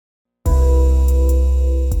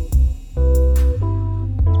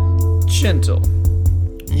Gentle,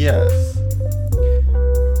 Yes.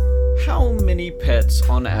 how many pets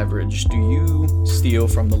on average do you steal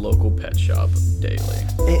from the local pet shop daily?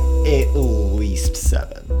 At least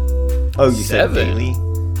 7. Oh, you said 7?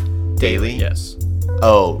 daily? Daily? Yes.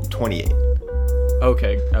 Oh, 28.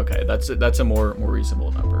 Okay. That's a more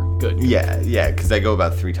reasonable number. Good. Yeah, because I go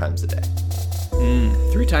about 3 times a day.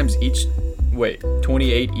 3 times each. Wait,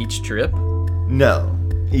 28 each trip? No,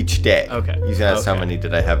 each day. Okay. You asked how Okay. many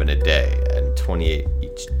did I have in a day, and 28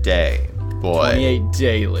 each day. Boy. 28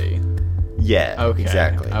 daily. Yeah, Okay.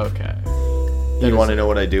 exactly. Okay. You want to know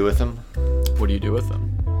what I do with them? What do you do with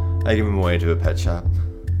them? I give them away to a pet shop.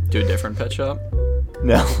 Do a different pet shop?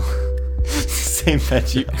 No. Same pet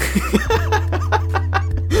shop.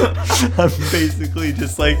 I'm basically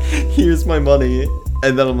just like, here's my money,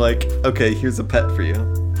 and then I'm like, okay, here's a pet for you.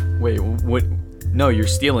 Wait, what? No, you're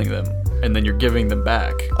stealing them, and then you're giving them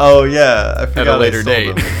back. Oh yeah, I forgot. later I stole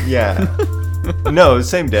date. them. Yeah. No,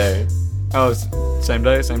 same day. Oh, same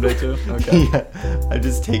day too? Okay. Yeah. I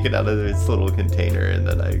just take it out of this little container and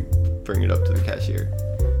then I bring it up to the cashier.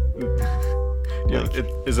 Yeah, Like,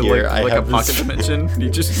 is it here, I like a have pocket this- dimension? You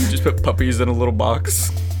just put puppies in a little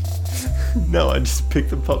box. No, I just pick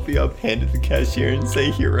the puppy up, hand it to the cashier, and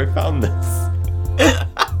say, "Here, I found this."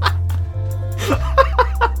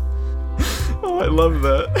 Oh, I love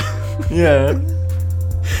that. Yeah.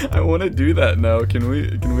 I want to do that now. Can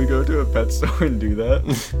we go to a pet store and do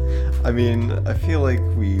that? I mean, I feel like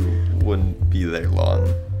we wouldn't be there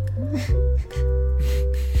long.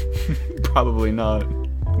 Probably not,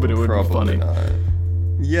 but it would Probably be funny. not.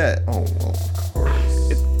 Yeah. Oh, well, of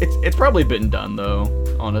course. It's probably been done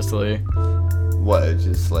though, honestly. What?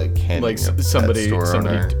 Just like handing Like a pet somebody store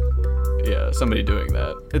owner? somebody doing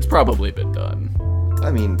that. It's probably been done.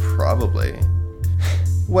 I mean, probably.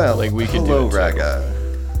 Well, Like, we could do hello, it, too. Raga.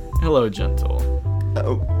 Hello, Gentle.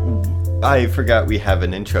 Oh, I forgot we have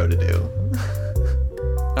an intro to do.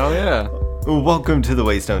 Oh yeah. Welcome to the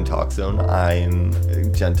Waystone Talk Zone. I'm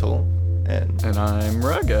Gentle, and And I'm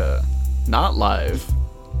Raga. Not live.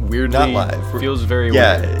 Weirdly, not live. Feels very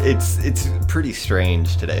yeah, weird. it's pretty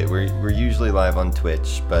strange today. We're usually live on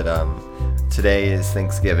Twitch, but today is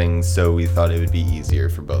Thanksgiving, so we thought it would be easier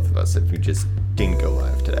for both of us if we just didn't go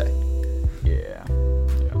live today. Yeah.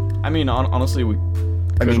 I mean, honestly,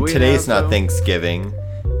 Today's not Thanksgiving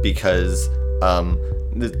because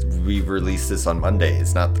we released this on Monday.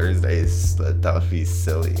 It's not Thursdays. That would be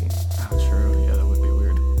silly. Oh, true. Yeah, that would be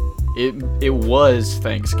weird. It was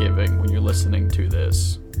Thanksgiving when you're listening to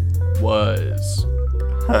this. Was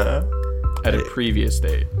Huh? at a previous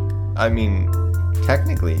date. I mean,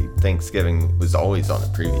 technically, Thanksgiving was always on a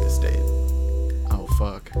previous date. Oh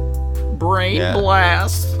fuck. Brain Yeah.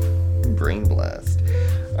 blast. Brain blast.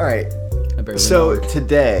 All right. I barely So know.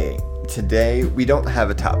 today we don't have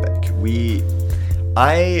a topic.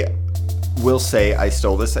 I will say I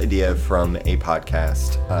stole this idea from a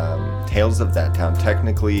podcast, Tales of That Town.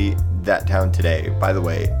 Technically, That Town Today. By the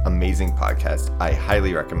way, amazing podcast. I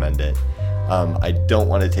highly recommend it. I don't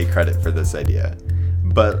want to take credit for this idea,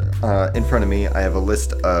 but in front of me I have a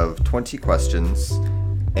list of 20 questions,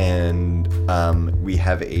 and we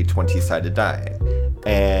have a 20-sided die.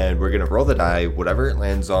 And we're going to roll the die. Whatever it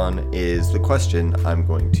lands on is the question I'm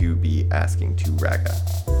going to be asking to Raga.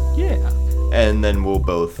 Yeah. And then we'll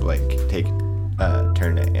both, take a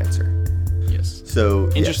turn to answer. Yes. So,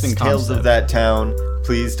 Interesting yes, Tales concept. of That Town.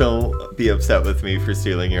 Please don't be upset with me for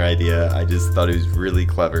stealing your idea. I just thought it was really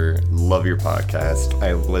clever. Love your podcast.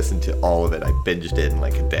 I listened to all of it. I binged it in,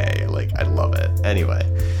 a day. I love it. Anyway.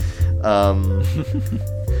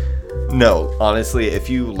 No, honestly, if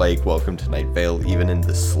you like Welcome to Night Vale, even in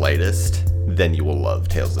the slightest, then you will love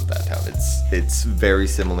Tales of That Town. It's very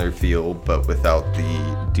similar feel, but without the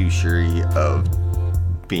douchery of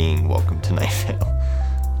being Welcome to Night Vale.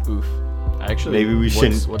 Oof. Actually, Maybe we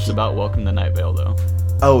shouldn't What's keep- about Welcome to Night Vale though?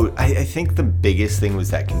 Oh, I think the biggest thing was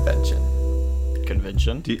that convention.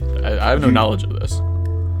 Convention? Do- I have no knowledge of this.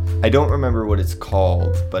 I don't remember what it's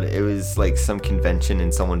called, but it was some convention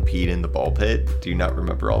and someone peed in the ball pit. Do you not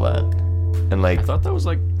remember all that? And I thought that was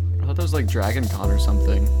like Dragon Con or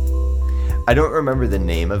something. I don't remember the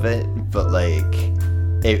name of it, but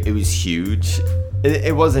it was huge.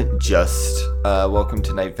 It wasn't just Welcome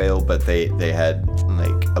to Night Vale, but they had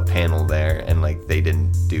a panel there, and they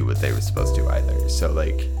didn't do what they were supposed to either. So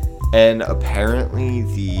and apparently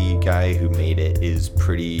the guy who made it is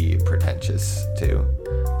pretty pretentious too.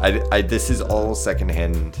 This is all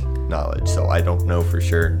secondhand knowledge, so I don't know for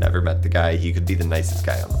sure. Never met the guy. He could be the nicest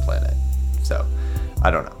guy on the planet. So I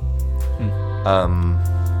don't know.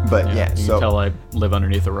 But yeah, you so can tell I live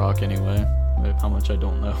underneath a rock anyway. How much I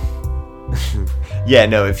don't know. Yeah,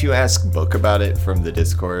 no, if you ask Book about it from the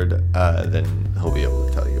Discord, then he'll be able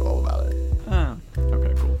to tell you all about it.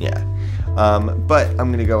 Okay, cool. Yeah. But I'm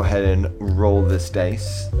going to go ahead and roll this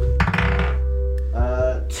dice.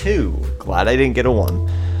 2. Glad I didn't get a 1.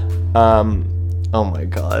 Oh my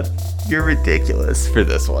god. You're ridiculous for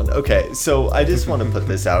this one. Okay, so I just want to put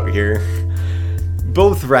this out here.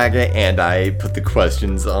 Both Raga and I put the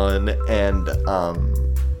questions on, and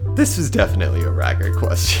this was definitely a Raga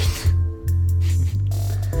question.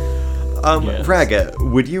 Yes. Raga,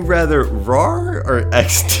 would you rather RAR or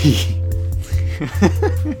XD?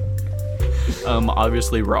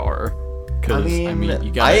 Obviously RAR. Because I mean,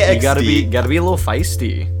 you I gotta be XD. a little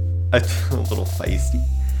feisty. A little feisty?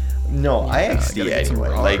 No, I Yeah, XD gotta get some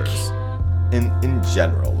anyway. Like, RARs. in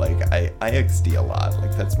general, like, I XD a lot.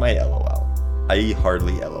 Like, that's my LOL. I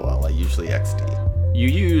hardly LOL. I usually XD. You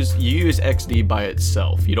use XD by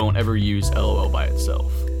itself. You don't ever use LOL by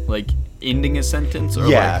itself. Like ending a sentence or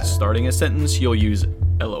Yeah. like starting a sentence, you'll use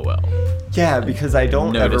LOL. Yeah, because I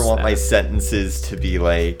don't ever noticed want my that. sentences to be,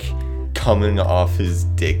 like, coming off as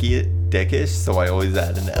dickish, so I always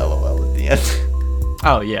add an LOL at the end.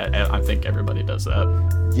 Oh yeah, I think everybody does that.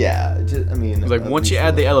 Yeah, I mean... Like at once you least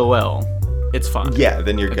add the LOL, it's fine. Yeah,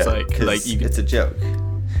 then you're It's good. like- 'cause like you can- it's a joke.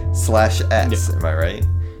 /S, Yeah. am I right?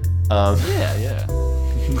 Yeah.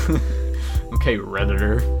 Okay,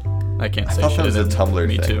 Redditor. I can't say thought shit. that was a and Tumblr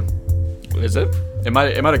Me thing. too. Is it? It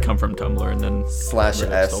might have come from Tumblr and then /S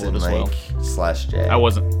Reddit stole it and, as well. like, /J. I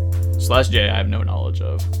wasn't. /J I have no knowledge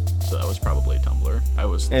of, so that was probably Tumblr. I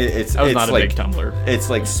was It's not a like, big Tumblr. It's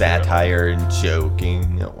like satire and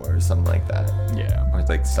joking or something like that. Yeah. Or it's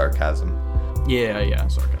like sarcasm. Yeah,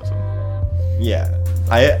 sarcasm. Yeah.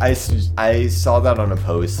 I saw that on a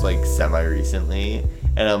post like semi-recently,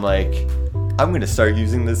 and I'm like, I'm going to start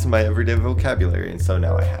using this in my everyday vocabulary, and so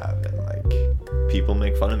now I have. And like, people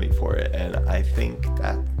make fun of me for it, and I think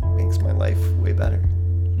that makes my life way better.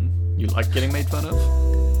 You like getting made fun of?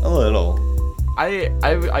 A little. I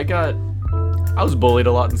was bullied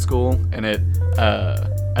a lot in school, and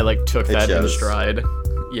I like took It that in shows. stride.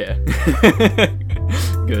 Yeah.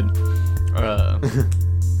 Good.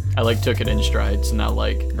 I like took it in stride, so now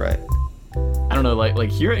like Right. I don't know, like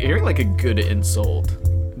hearing like a good insult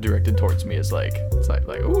directed towards me is like it's like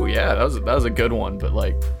oh yeah, that was a good one, but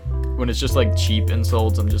like when it's just like cheap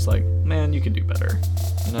insults, I'm just like, man, you can do better.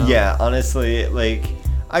 You know? Yeah, honestly, like,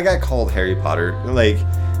 I got called Harry Potter. Like,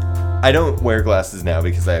 I don't wear glasses now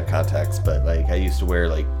because I have contacts, but, like, I used to wear,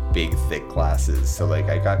 like, big, thick glasses. So, like,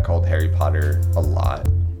 I got called Harry Potter a lot.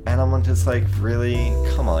 And I'm just like, really?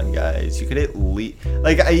 Come on, guys. You could at least...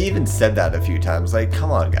 Like, I even said that a few times. Like, come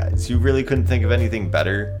on, guys. You really couldn't think of anything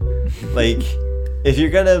better? Like, if you're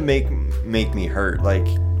gonna make me hurt, like,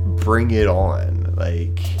 bring it on.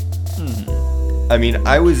 Like... I mean,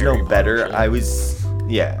 I was Harry no Potter better. shit. I was...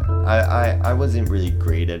 Yeah. I wasn't really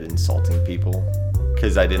great at insulting people.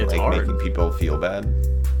 Because I didn't It's like hard. making people feel bad.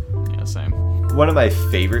 Yeah, same. One of my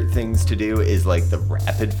favorite things to do is like the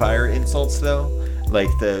rapid fire insults though. Like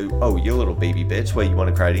the, oh, you little baby bitch, what, you want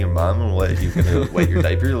to cry to your mom and what, you're gonna wet your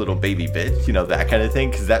diaper, you little baby bitch, you know, that kind of thing,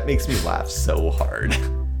 because that makes me laugh so hard.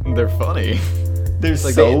 They're funny. They're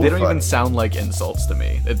Like so they don't fun. even sound like insults to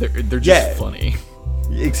me. They're just Yeah. funny.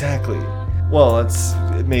 Exactly. Well, it's,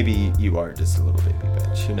 maybe you are just a little baby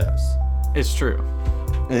bitch, who knows? It's true.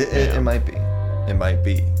 It might be. It might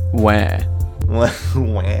be. Wah. Wah.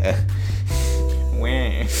 Wah.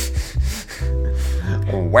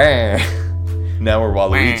 Wah. Now we're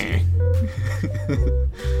Waluigi.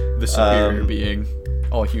 The superior being.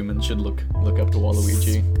 All humans should look up to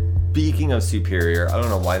Waluigi. Speaking of superior, I don't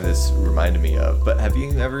know why this reminded me of, but have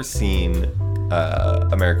you ever seen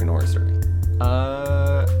American Horror Story?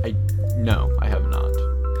 No, I have not.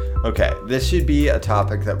 Okay, this should be a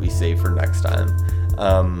topic that we save for next time,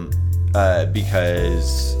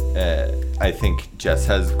 because I think Jess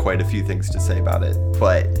has quite a few things to say about it.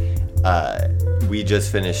 But we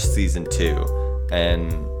just finished season 2,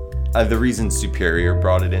 and the reason Superior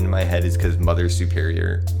brought it into my head is because Mother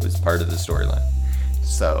Superior was part of the storyline.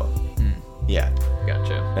 So, yeah,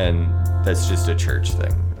 Gotcha. and that's just a church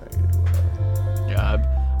thing. Yeah,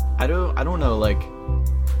 I don't know. Like,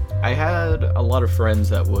 I had a lot of friends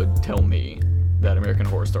that would tell me that American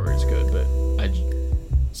Horror Story is good, but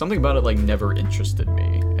something about it like never interested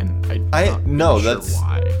me, and No, sure that's-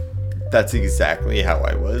 why. That's exactly how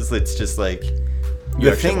I was. It's just like, You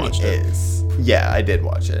the actually thing watched it? is, yeah, I did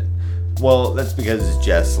watch it. Well, that's because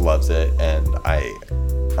Jess loves it, and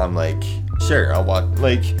I'm like, sure, I'll watch.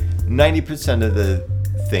 Like, 90% of the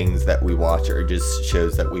things that we watch are just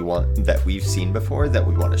shows that we've seen before that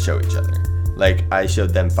we want to show each other. Like, I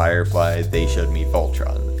showed them Firefly, they showed me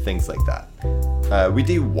Voltron. things like that. We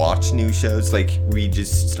do watch new shows, like we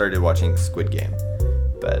just started watching Squid Game,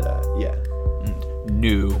 but yeah.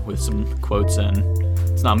 New with some quotes in.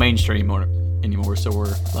 It's not mainstream anymore, so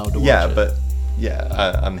we're allowed to watch it. But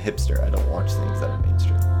I'm a hipster. I don't watch things that are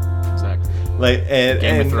mainstream. Exactly. Like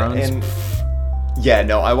Game of Thrones.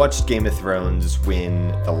 I watched Game of Thrones when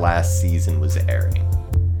the last season was airing.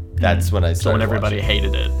 That's when I started. So when everybody watching.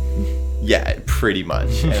 hated it. Yeah, pretty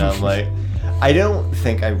much. And I'm like, I don't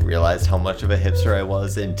think I realized how much of a hipster I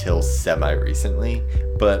was until semi-recently,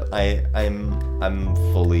 but I'm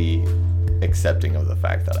fully accepting of the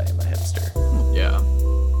fact that I am a hipster. Yeah.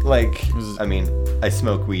 Like, I mean, I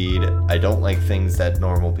smoke weed. I don't like things that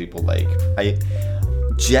normal people like.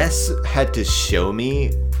 Jess had to show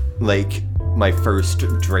me, like, my first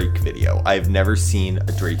Drake video. I've never seen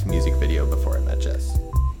a Drake music video before I met Jess.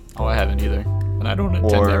 Oh, I haven't either. And I don't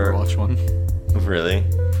intend to ever watch one. Really?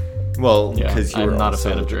 Well, because you're not also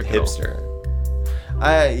a fan of Drake hipster.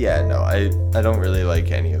 I don't really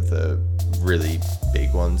like any of the really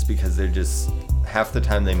big ones because they're just half the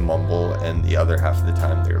time they mumble and the other half of the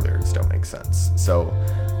time their lyrics don't make sense. So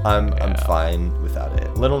I'm fine without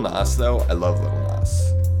it. Lil Nas though, I love Lil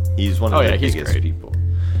Nas. He's one of the biggest people.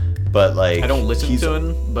 But like, I don't listen to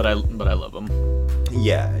him, but I love him.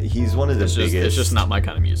 Yeah, he's one of the biggest. It's just not my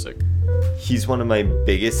kind of music. He's one of my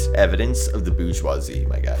biggest evidence of the bourgeoisie,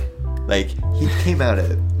 my guy. Like, he came out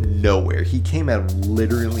of nowhere. He came out of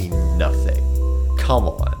literally nothing. Come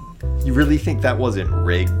on. You really think that wasn't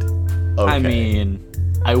rigged? Okay. I mean,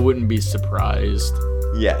 I wouldn't be surprised.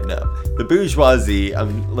 Yeah, no. The bourgeoisie,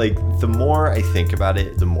 like, the more I think about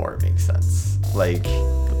it, the more it makes sense. Like,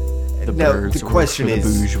 the question is,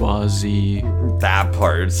 the bourgeoisie. That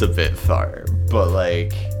part's a bit far, but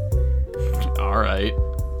like, all right.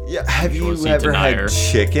 Yeah, have you ever had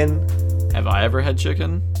chicken? Have I ever had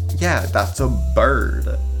chicken? Yeah, that's a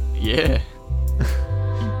bird. Yeah.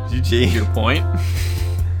 GG. Your point.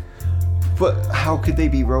 But how could they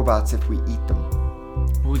be robots if we eat them?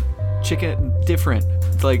 Well, chicken different.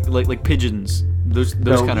 It's like pigeons. Those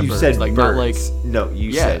kind of birds. Said like birds. Not like. No,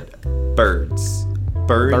 you said birds.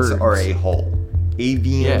 Birds are a whole.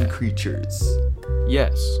 Avian creatures.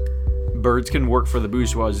 Yes. Birds can work for the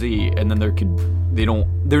bourgeoisie, and then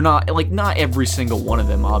they're not every single one of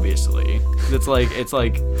them, obviously. It's like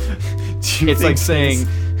saying,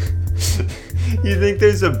 you think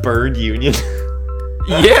there's a bird union?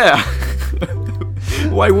 Yeah.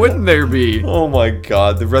 Why wouldn't there be? Oh my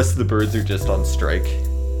god, the rest of the birds are just on strike.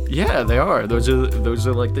 Yeah, they are. Those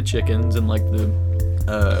are like the chickens and like the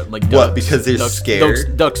like ducks. What, because they're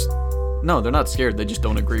scared? Ducks. No, they're not scared. They just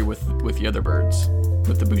don't agree with the other birds,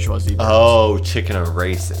 with the bourgeoisie birds. Oh, chicken are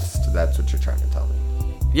racist. That's what you're trying to tell me.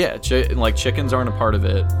 Yeah, like chickens aren't a part of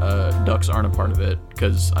it. Ducks aren't a part of it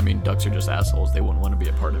because I mean ducks are just assholes. They wouldn't want to be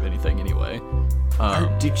a part of anything anyway.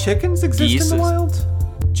 Do chickens exist in the wild?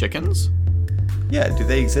 Chickens? Yeah, do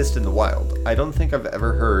they exist in the wild? I don't think I've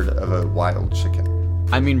ever heard of a wild chicken.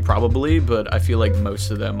 I mean, probably, but I feel like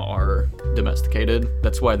most of them are domesticated.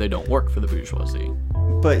 That's why they don't work for the bourgeoisie.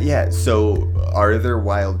 But yeah, so are there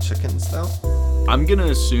wild chickens though? I'm gonna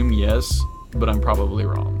assume yes, but I'm probably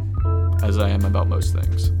wrong, as I am about most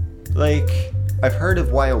things. Like, I've heard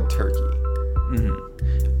of wild turkey.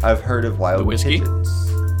 Mm-hmm. I've heard of wild whiskey? pigeons.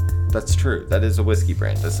 That's true. That is a whiskey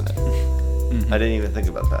brand, isn't it? Mm-hmm. I didn't even think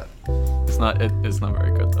about that. It's not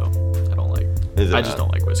very good though. I don't like. I just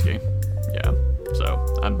don't like whiskey. Yeah.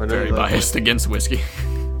 So I'm very biased against whiskey.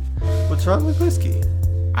 What's wrong with whiskey?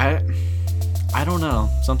 I don't know.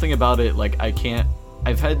 Something about it, like I can't.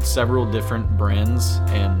 I've had several different brands,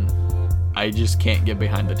 and I just can't get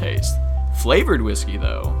behind the taste. Flavored whiskey,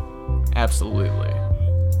 though, absolutely.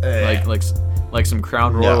 Like some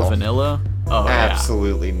Crown Royal vanilla. Oh,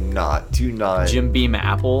 absolutely not. Do not. Jim Beam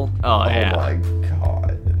apple. Oh yeah. Oh my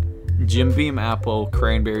god. Jim Beam apple,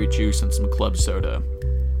 cranberry juice, and some club soda.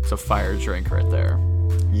 It's a fire drink right there.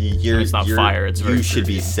 It's not fire. It's very. You should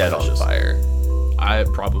be set on fire. I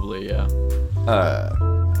probably yeah.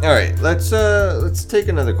 All right. Let's take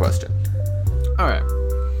another question. All right.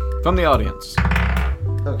 From the audience.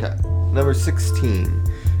 Okay. Number 16.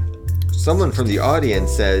 Someone from the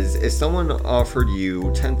audience says, if someone offered you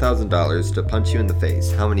 $10,000 to punch you in the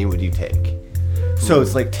face, how many would you take? So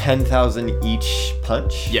it's like 10,000 each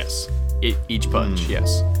punch? Yes. Each punch,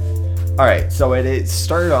 yes. All right. So it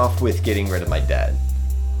started off with getting rid of my dad.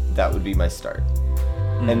 That would be my start.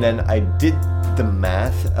 And then I did the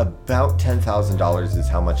math. About $10,000 is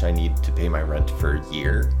how much I need to pay my rent for a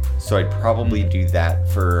year. So I'd probably do that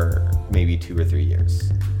for maybe 2 or 3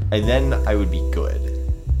 years. And then I would be good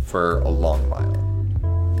for a long while.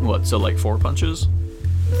 What, so like 4 punches?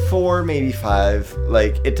 4, maybe 5.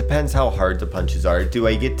 Like, it depends how hard the punches are. Do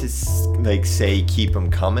I get to, like, say, keep them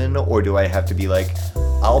coming? Or do I have to be like,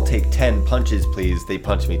 I'll take 10 punches, please. They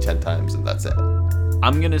punch me 10 times, and that's it.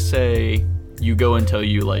 I'm going to say you go until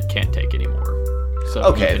you, like, can't take anymore. So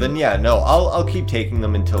okay, then yeah, no. I'll keep taking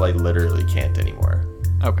them until I literally can't anymore.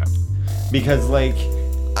 Okay. Because, like,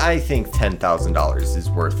 I think $10,000 is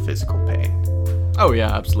worth physical pain. Oh,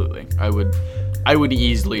 yeah, absolutely. I would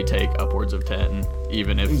easily take upwards of 10,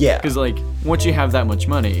 even if... Yeah. Because, like, once you have that much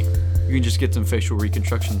money, you can just get some facial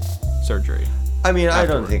reconstruction surgery. I mean, I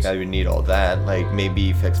don't afterwards. think I would need all that. Like,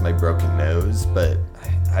 maybe fix my broken nose, but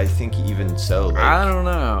I think even so, like... I don't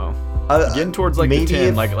know. Getting towards, like, the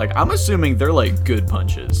 10, like I'm assuming they're, like, good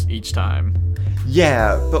punches each time.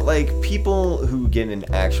 Yeah, but, like, people who get in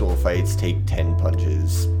actual fights take 10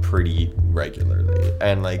 punches pretty regularly.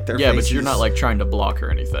 And, like, their Yeah, faces, but you're not, like, trying to block or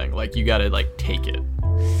anything. Like, you gotta, like, take it.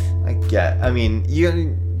 I mean,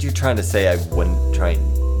 you're trying to say I wouldn't try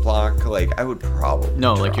and block? Like, I would probably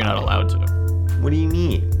No, like, you're not try. allowed to. What do you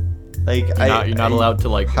mean? Like, You're not allowed to,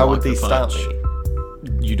 like, how block would they the stop punch.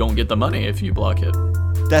 me? You don't get the money if you block it.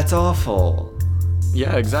 That's awful.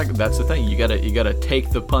 Yeah, exactly. That's the thing. You gotta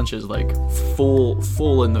take the punches, like,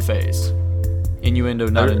 full in the face. Innuendo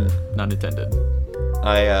not intended.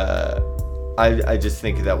 I just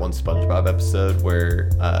think of that one SpongeBob episode where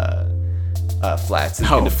Flats is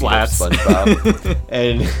gonna beat up Flats. SpongeBob,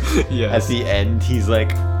 and Yes. at the end he's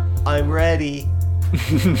like, "I'm ready."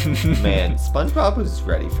 Man, SpongeBob was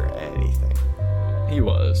ready for anything. He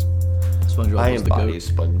was. SpongeBob I was the embody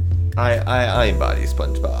goat, I embody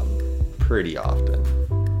SpongeBob pretty often.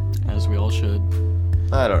 as we all should.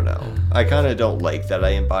 I don't know. I kind of don't like that I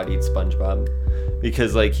embodied SpongeBob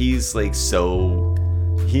because, like, he's like so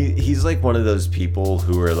he's like one of those people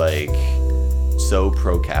who are like so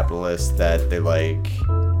pro-capitalist that they're like,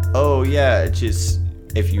 oh yeah, just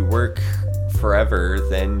if you work forever,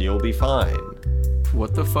 then you'll be fine.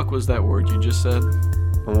 What the fuck was that word you just said?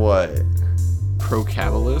 What?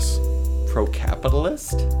 Pro-capitalist?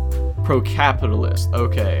 Pro-capitalist? Pro-capitalist.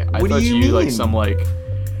 Okay. I What do thought you like mean? some like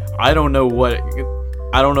I don't know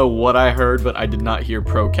what I heard, but I did not hear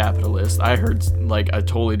pro-capitalist. I heard like a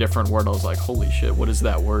totally different word. I was like, holy shit, what is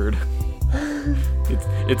that word?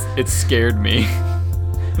 It scared me.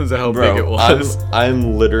 Because of how big it was.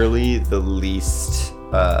 I'm literally the least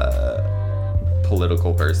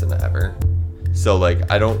political person ever. So, like,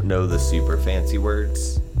 I don't know the super fancy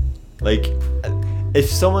words. Like, if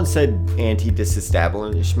someone said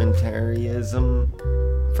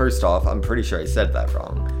anti-disestablishmentarianism, first off, I'm pretty sure I said that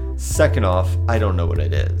wrong. Second off, I don't know what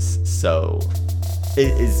it is. So,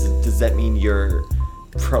 does that mean you're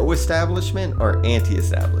pro-establishment or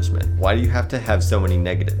anti-establishment? Why do you have to have so many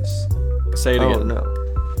negatives? Say it Oh again. no.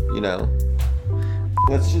 You know.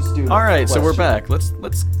 Let's just do. All right, so we're question.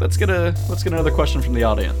 back. Let's get another question from the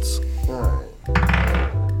audience. All right.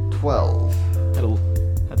 12.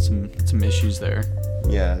 Had some issues there.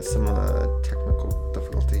 Yeah, some technical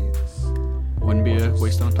difficulties. Wouldn't be a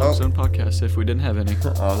Waste on Top Oh. Zone podcast if we didn't have any.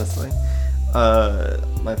 Honestly,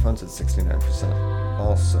 my phone's at 69%.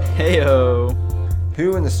 Also, Heyo.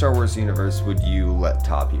 who in the Star Wars universe would you let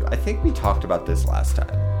top you? I think we talked about this last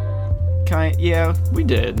time. Yeah, we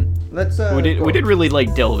did. Let's. We did really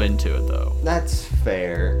like delve into it though. That's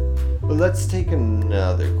fair. But let's take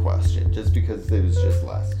another question, just because it was just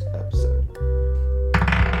last episode.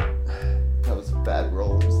 That was a bad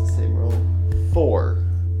roll. It was the same roll. 4.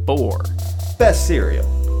 4. Best cereal.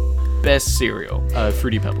 Best cereal.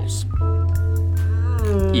 Fruity Pebbles.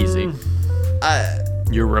 Easy.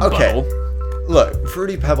 Your rebuttal. Okay. Look,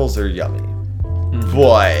 Fruity Pebbles are yummy,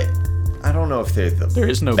 but I don't know if they're the There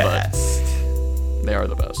is no but. best. They are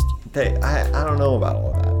the best. I don't know about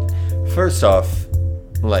all of that. First off,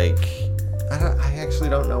 like, I actually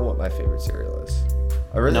don't know what my favorite cereal is.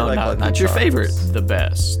 I really No, like Lucky not your Charms. favorite. The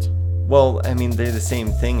best. Well, I mean, they're the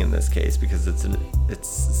same thing in this case because it's a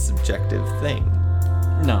subjective thing.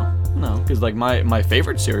 No, because like my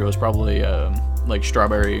favorite cereal is probably like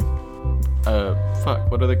strawberry.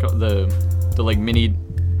 What are they called? The like mini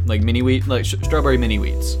wheat, like strawberry mini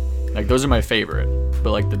wheats. Like those are my favorite.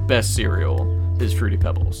 But like the best cereal is Fruity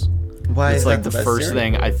Pebbles. Why It's is like that the best first cereal?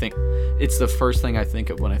 thing I think. It's the first thing I think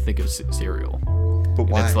of when I think of cereal. But And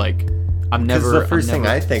why? it's like I'm Because never. the first thing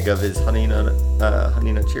I think of is Honey Nut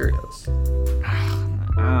Cheerios.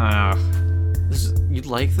 You'd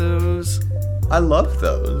like those? I love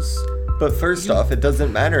those. But first off, it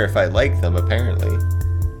doesn't matter if I like them, apparently.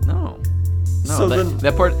 No. So then-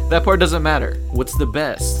 that part doesn't matter. What's the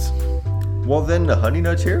best? Well, then the Honey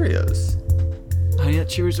Nut Cheerios. Honey Nut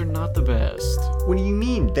Cheerios are not the best. What do you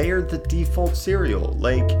mean? They are the default cereal.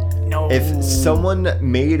 Like, No. if someone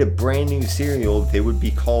made a brand new cereal, they would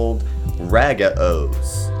be called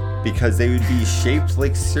Raga-Os because they would be shaped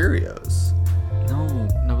like Cheerios.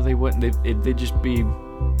 No, they wouldn't. They'd just be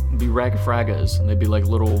Ragafragas, and they'd be like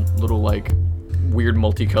little like weird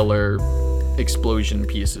multicolor explosion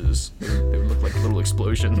pieces. They would look like little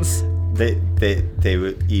explosions. They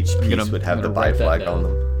would, each piece would have the write that bi-flag on down.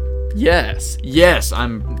 them. Yes,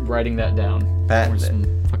 I'm writing that down. Patent Where's it.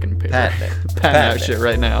 some fucking paper? Patent it. Patent Patent that it. shit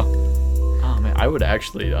right now. Oh man, I would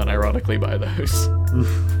actually unironically buy those.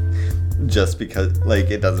 Just because,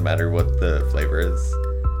 like, it doesn't matter what the flavor is.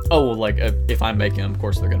 Oh, well, like if I'm making them, of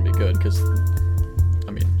course they're gonna be good because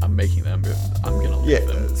I mean I'm making them. But I'm gonna leave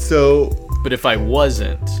them. So, But if I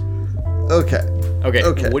wasn't, okay.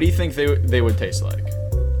 okay, what do you think they would taste like?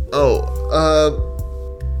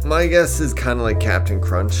 My guess is kind of like Captain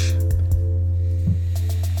Crunch.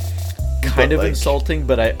 Kind But of like- insulting,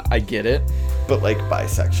 but I get it. But like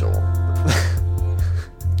bisexual.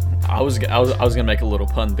 I was gonna make a little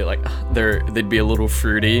pun, be like they'd be a little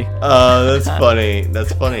fruity. That's funny.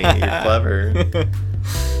 That's funny. You're clever.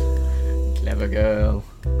 Clever girl.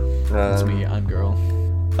 That's me. I'm girl.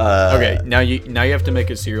 Okay, now you have to make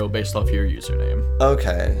a cereal based off your username.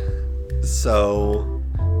 Okay. So,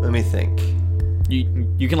 let me think.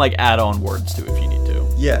 You can like add on words to it if you need to.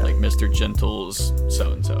 Yeah. Like Mr. Gentle's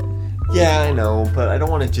so and so. Yeah, I know, but I don't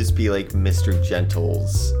want to just be like Mr.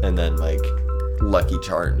 Gentles and then like Lucky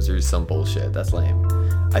Charms or some bullshit. That's lame.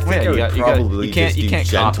 I think yeah, I would you probably can't- just you do can't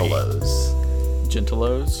copy. Gentelos.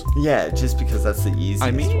 Gentelos. Yeah, just because that's the easiest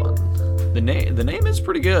one. The name is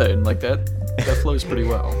pretty good. Like that flows pretty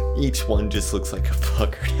well. Each one just looks like a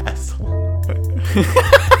fuckered asshole.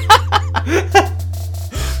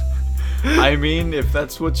 I mean, if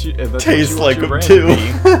that's what you Tastes what like you want them your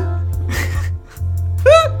too. brand to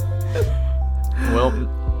be. Well,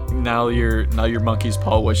 now your monkey's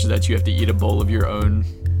paw wishes that you have to eat a bowl of your own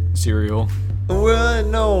cereal. Well,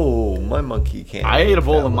 no, my monkey can't. I ate a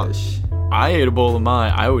bowl that of mine. wish. I ate a bowl of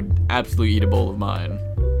mine. I would absolutely eat a bowl of mine.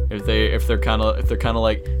 If they're kind of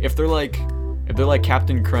like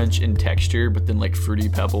Captain Crunch in texture, but then like Fruity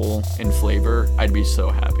Pebble in flavor, I'd be so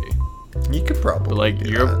happy. You could probably But like do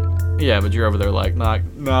you're, that. yeah, but you're over there like, nah,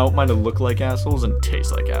 no, mine look like assholes and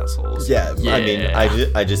taste like assholes. Yeah, I mean,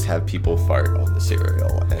 I just have people fart on the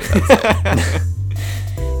cereal, and that's it.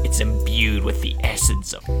 It's imbued with the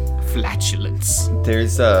essence of flatulence.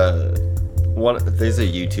 There's a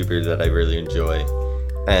YouTuber that I really enjoy,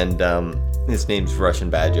 and his name's Russian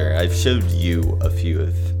Badger. I've showed you a few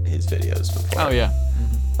of his videos before. Oh yeah,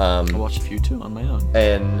 I Um, watched a few too on my own.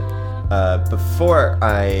 and before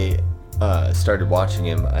I started watching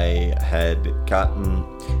him, I had gotten,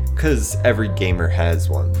 because every gamer has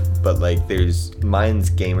one, but like mine's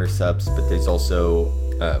Gamer Subs, but there's also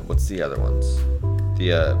what's the other ones?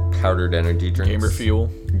 The powdered energy drinks.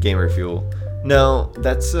 Gamer Fuel. No,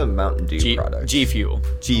 that's a Mountain Dew product. G Fuel.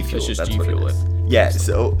 G Fuel. It's just That's G what Fuel it is. Yeah.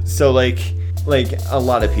 So like a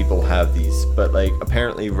lot of people have these, but like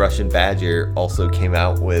apparently Russian Badger also came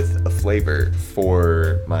out with a flavor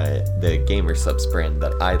for the Gamer Subs brand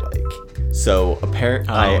that I like. So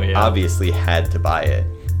I obviously had to buy it.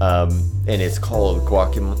 And it's called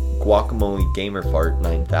Guacamole Gamer Fart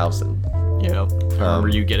 9000. Yeah, I remember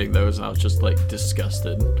you getting those, and I was just like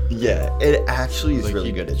disgusted. Yeah, it actually is Like, really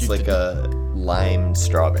you- good. It's you like did- a lime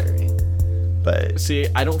strawberry, but See,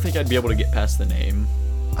 I don't think I'd be able to get past the name.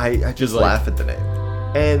 I just like- laugh at the name.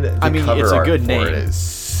 And the I mean, cover it's a art good for name. it is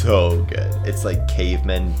so good. It's like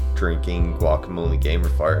cavemen drinking guacamole gamer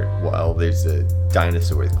fart while there's a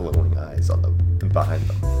dinosaur with glowing eyes on behind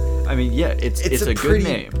them. I mean, yeah, it's a good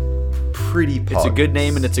name. Pretty pog. It's a good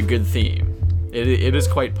name and it's a good theme. It is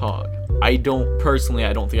quite pog. I don't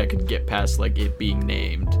think I could get past like it being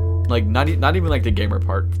named. Like not even like the gamer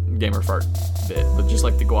fart bit, but just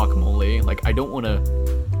like the guacamole. Like I don't want to,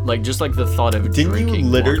 like just like the thought of Didn't you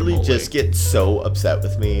drinking literally guacamole. just get so upset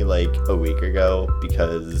with me like a week ago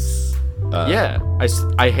because Yeah,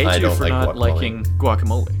 I hate I you don't for like not guacamole. liking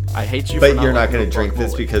guacamole. I hate you. But for not you're not liking going to drink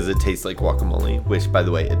this guacamole. because it tastes like guacamole, which by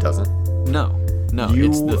the way it doesn't. No, You-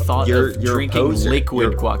 it's the thought you're- of you're a drinking poser.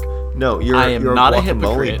 liquid You're- guac. No, you're I am you're not a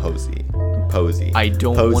guacamole hypocrite. posy. I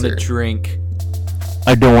don't want to Poser. drink.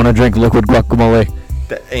 I don't want to drink liquid guacamole.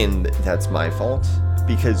 And that's my fault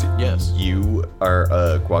because Yes. you are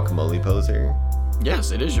a guacamole poser.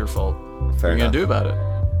 Yes, it is your fault. Fair what are you enough. gonna do about it?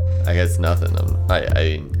 I guess nothing.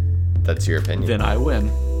 I that's your opinion. Then I win.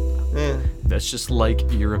 Eh, That's just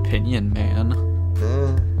like your opinion, man.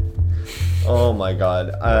 eh. Oh my god.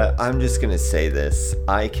 I'm just gonna say this.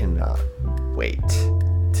 I cannot wait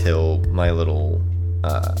till my little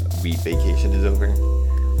weed vacation is over.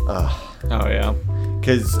 Oh yeah.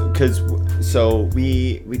 So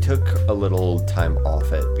we took a little time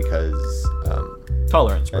off it because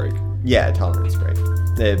Tolerance break. Tolerance break.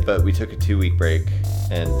 But we took a 2-week break,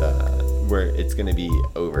 and it's gonna be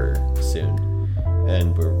over soon,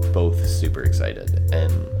 and we're both super excited.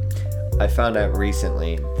 And I found out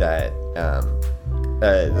recently that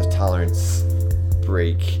the tolerance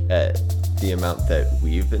break at the amount that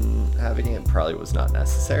we've been having it probably was not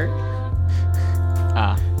necessary.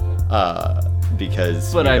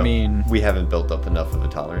 Because we haven't built up enough of a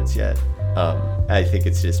tolerance yet. I think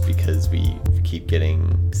it's just because we keep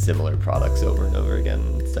getting similar products over and over again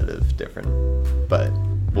instead of different. But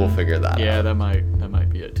we'll figure that out. Yeah, that might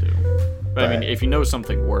be it too. But I mean, if you know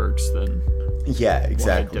something works, then yeah,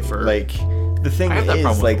 exactly. Differ. Like the thing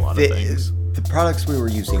is, like the products we were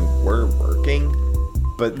using were working,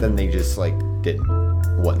 but then they just like didn't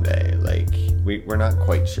one day. Like we're not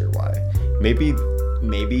quite sure why. Maybe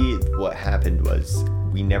what happened was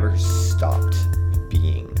we never stopped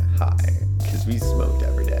being high because we smoked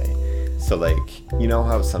every day. So like, you know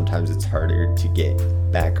how sometimes it's harder to get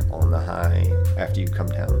back on the high after you come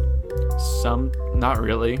down? Not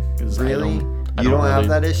really. Really? You don't really have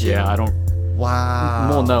that issue? Yeah, I don't. Wow.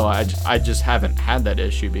 Well, no, I just haven't had that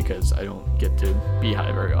issue because I don't get to be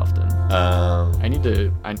high very often. I need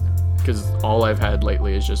to, because all I've had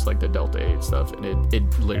lately is just like the Delta 8 stuff, and it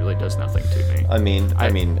literally does nothing to me. I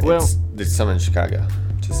mean, there's some in Chicago.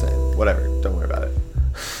 Just saying. Whatever. Don't worry about it.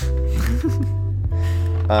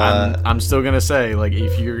 I'm still gonna say, like,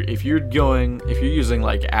 if you're using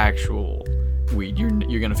like actual weed,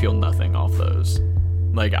 you're gonna feel nothing off those.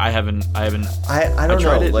 Like I don't know.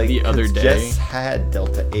 Tried it like the other day. Jess had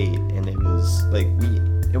Delta 8, and it was like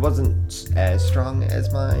it wasn't as strong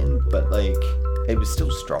as mine, but like it was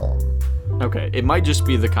still strong. Okay, it might just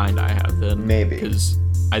be the kind I have then. Maybe because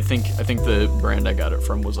I think the brand I got it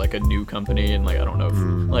from was like a new company, and like I don't know if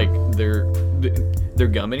like their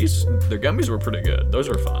gummies were pretty good. Those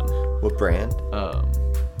were fun. What brand?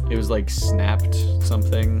 It was like Snapped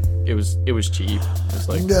something. It was cheap. It was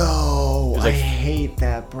like I hate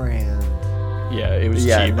that brand. Yeah, it was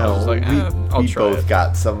cheap. No, I was like, I'll we try both it.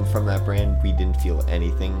 got some from that brand. We didn't feel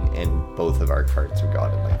anything, and both of our carts were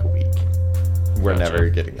gone in like a week. We're never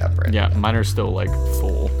getting that brand. Yeah, mine are still like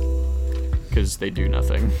full because they do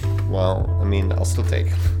nothing. Well, I mean, I'll still take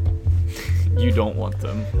them. You don't want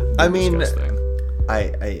them. I mean, disgusting.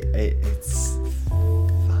 It's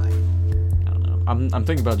fine. I don't know. I'm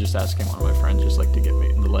thinking about just asking one of my friends just like to get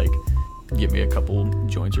me a couple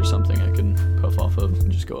joints or something I can puff off of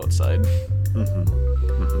and just go outside.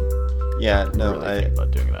 Yeah, no, I'm really thinking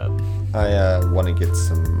about doing that. I want to get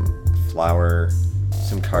some flour,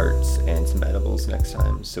 some carts, and some edibles next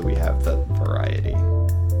time, so we have the variety.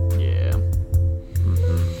 Yeah.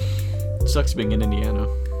 Sucks being in Indiana.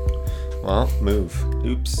 Well, move.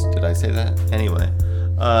 Oops, did I say that? Anyway.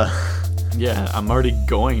 Yeah, I'm already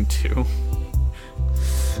going to.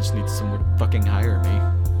 I just need someone to fucking hire me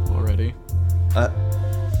already.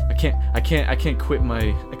 I can't quit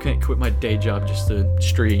my day job just to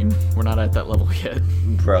stream. We're not at that level yet.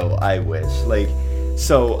 Bro, I wish. Like,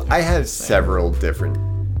 so I have several different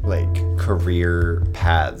like career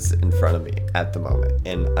paths in front of me at the moment,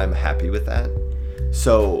 and I'm happy with that.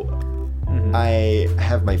 So I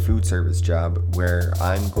have my food service job where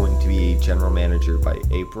I'm going to be general manager by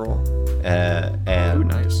April, and Ooh,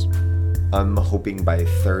 nice. I'm hoping by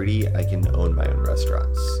 30 I can own my own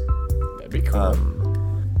restaurants. That'd be cool.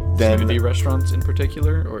 Then CBD restaurants in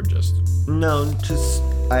particular, or just? No, just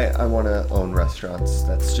I want to own restaurants.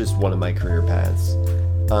 That's just one of my career paths.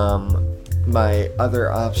 My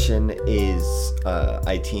other option is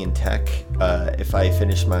IT and tech. If I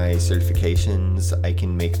finish my certifications, I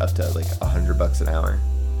can make up to like $100 an hour,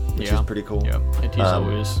 which is pretty cool. Yeah, IT's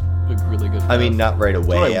always a really good path. I mean, not right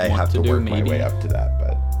away. I have to work my maybe. way up to that,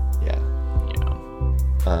 but yeah.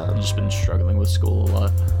 I've just been struggling with school a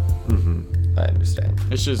lot. I understand.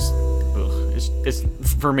 It's just,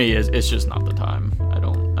 it's for me. It's just not the time. I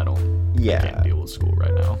can't deal with school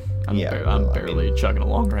right now. I'm barely chugging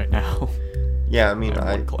along right now. Yeah, I mean,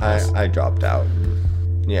 I dropped out.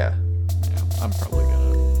 Yeah, I'm probably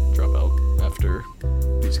gonna drop out after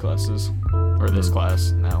these classes, or this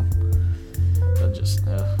class now. That just,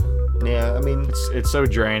 yeah, I mean, it's so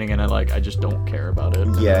draining, and I just don't care about it.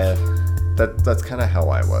 Yeah, that's kind of how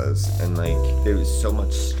I was, and like there was so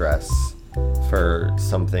much stress for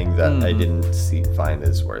something that I didn't find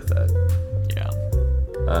as worth it. Yeah.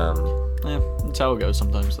 Yeah, that's how it goes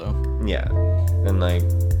sometimes, though. Yeah, and like.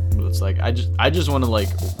 It's like I just want to like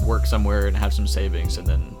work somewhere and have some savings and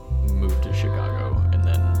then move to Chicago and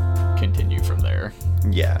then continue from there.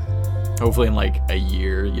 Yeah. Hopefully in like a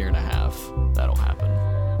year and a half, that'll happen.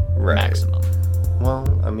 Right. Maximum.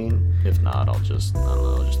 Well, I mean, If not, I'll just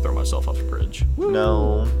throw myself off a bridge. Woo.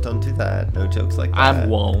 no, don't do that. No jokes like that. I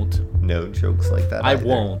won't. No jokes like that. I either.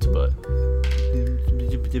 won't, but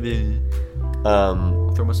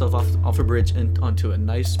I'll throw myself off a bridge and onto a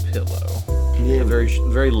nice pillow. Yeah. A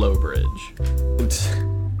very low bridge.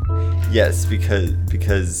 Yes,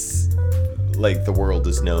 because like the world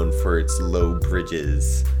is known for its low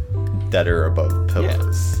bridges that are above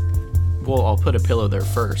pillows. Well, I'll put a pillow there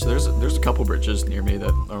first. There's a couple bridges near me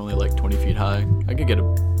that are only like 20 feet high. I could get a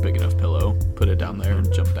big enough pillow, put it down there,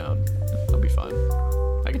 and jump down. I'll be fine.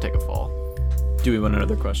 I can take a fall. Do we want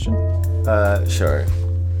another question? Sure.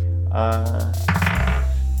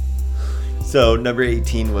 So number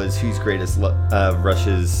 18 was who's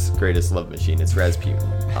Russia's greatest love machine? It's Rasputin,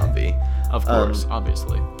 obvi. Of course,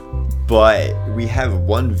 obviously. But we have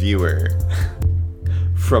one viewer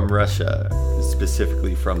from Russia,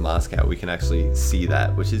 specifically from Moscow. We can actually see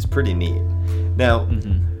that, which is pretty neat. Now,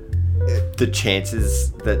 the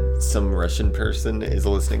chances that some Russian person is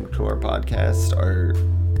listening to our podcast are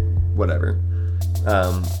whatever.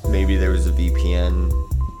 Maybe there was a VPN,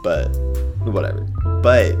 but whatever.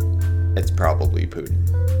 But it's probably Putin.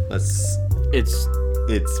 It's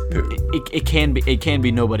Putin. It can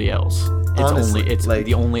be nobody else. Honestly,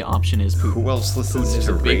 The only option is Putin. Who else listens Putin is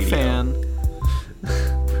to a big radio? fan.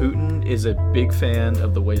 Putin is a big fan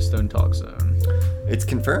of the Waystone Talk Zone. It's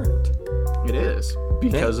confirmed. It is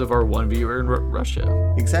because of our one viewer in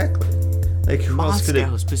Russia. Exactly. Like who else could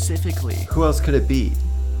Moscow it? specifically. Who else could it be?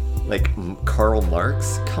 Like Karl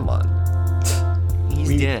Marx? Come on.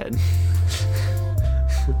 He's dead.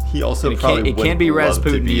 He also And probably it can't be wouldn't love to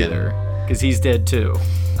Rasputin be either, because he's dead too.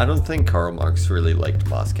 I don't think Karl Marx really liked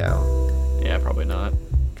Moscow, Yeah, probably not.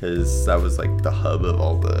 because that was like the hub of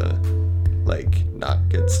all the like not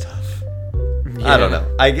good stuff. I don't know.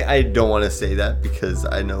 I don't want to say that because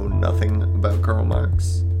I know nothing about Karl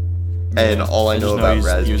Marx, and Yeah, all I I know just know about he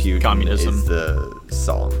was Rasputin communism. is the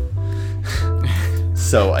song.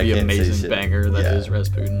 So I The can't say amazing shit. banger that Yeah. is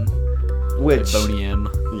Rasputin. Which Boney M.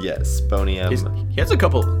 yes, Boney M. He has a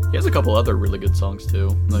couple other really good songs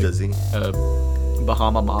too. Like, Does he?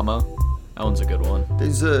 Bahama Mama. That one's a good one.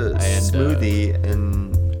 There's a And, smoothie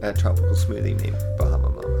a tropical smoothie named Bahama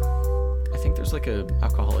Mama. I think there's like a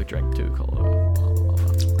alcoholic drink too called Bahama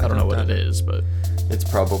Mama. I don't know what it is, but It's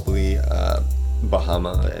probably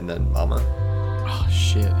Bahama and then Mama. oh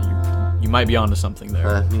shit, you might be onto something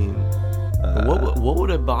there. I mean, What would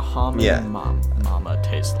a Bahama yeah. Mama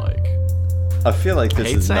taste like? I feel like I this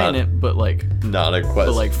hate is saying it, but like not a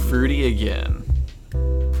question. fruity again.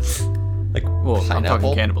 Like Well, I'm pineapple.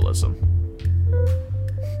 talking cannibalism.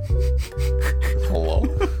 Hello.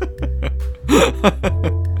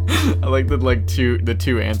 I like the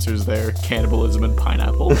two answers there: cannibalism and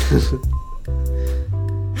pineapple.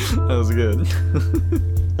 That was good.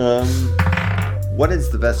 What is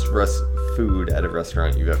the best food at a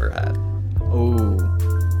restaurant you've ever had? Oh,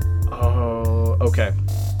 okay.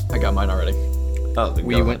 I got mine already. Oh, then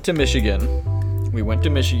We go went to Michigan.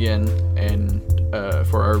 And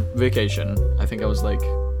for our vacation, I think I was like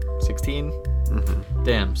 16. Mm-hmm.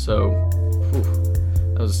 Damn. So,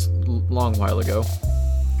 that was a long while ago.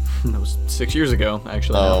 That was 6 years ago,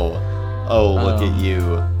 actually. Oh, look at you.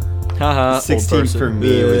 Haha. 16 old person. for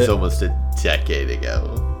me was almost a decade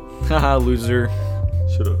ago. Haha, loser.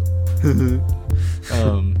 Shut up.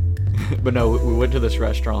 But no, we went to this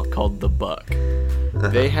restaurant called The Buck.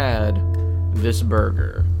 They had this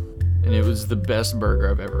burger, and it was the best burger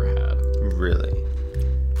I've ever had. Really?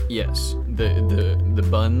 Yes, the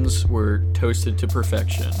buns were toasted to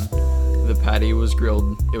perfection. The patty was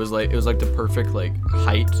grilled. It was like the perfect like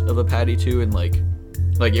height of a patty too, and like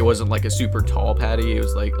it wasn't like a super tall patty. It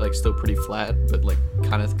was like still pretty flat, but like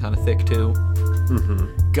kind of thick too.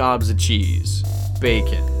 Mm-hmm. Gobs of cheese,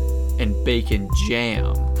 bacon, and bacon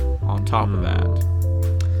jam on top of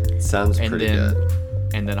that. Sounds pretty good.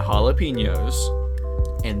 And then jalapenos.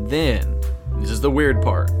 And then, this is the weird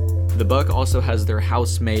part, the Buck also has their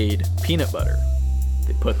house-made peanut butter.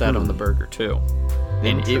 They put that on the burger too.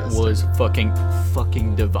 And it was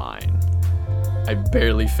fucking divine. I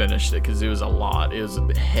barely finished it because it was a lot. It was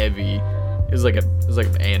heavy. It was like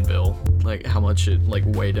an anvil. Like how much it like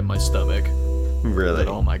weighed in my stomach. Really?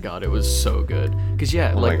 But oh my god, it was so good. Cause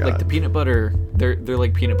yeah, Oh my like God. the peanut butter, they're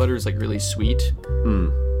like peanut butter is like really sweet.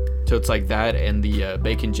 Mm. So it's like that, and the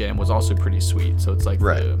bacon jam was also pretty sweet. So it's like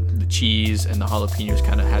Right. the cheese and the jalapenos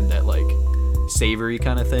kind of had that like savory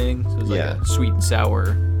kind of thing. So it was like Yeah. a sweet and sweet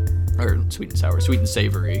and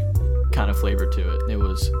savory kind of flavor to it. It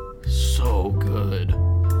was so good. I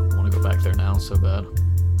want to go go back there now so bad.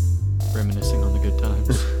 Reminiscing on the good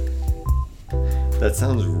times. That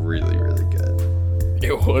sounds really, really good.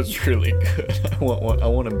 It was really good. I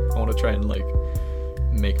want to try and like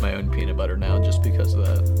make my own peanut butter now just because of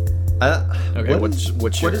that. Okay,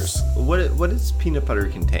 what's yours? What does peanut butter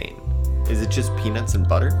contain? Is it just peanuts and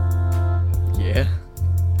butter? Yeah,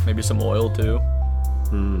 maybe some oil too.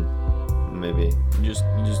 Maybe. You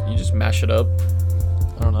just mash it up.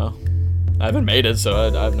 I don't know. I haven't made it, so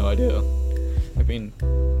I have no idea. I mean,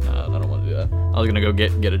 nah, I don't want to do that. I was gonna go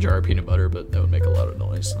get a jar of peanut butter, but that would make a lot of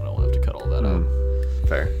noise, and I don't want to have to cut all that out.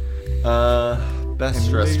 Fair.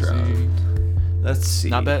 Best restaurant. Let's see.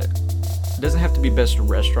 Not bad. It doesn't have to be best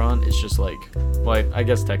restaurant. It's just like, well, I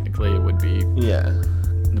guess technically it would be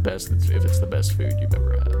the best if it's the best food you've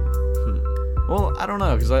ever had. Well, I don't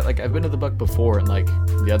know, because I've been to the Buck before, and like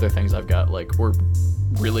the other things I've got like were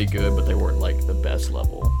really good, but they weren't like the best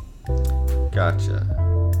level. Gotcha.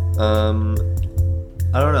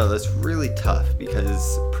 I don't know. That's really tough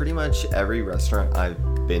because pretty much every restaurant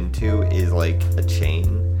I've been to is like a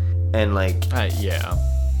chain, and like yeah.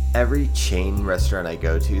 Every chain restaurant I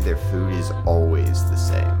go to, their food is always the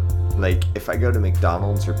same. Like, if I go to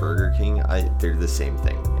McDonald's or Burger King, they're the same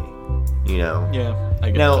thing to me. You know? Yeah, I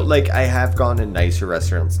get Now, that. like, I have gone to nicer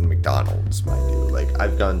restaurants than McDonald's, mind you. Like,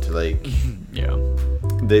 I've gone to, like... yeah.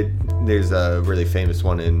 There's a really famous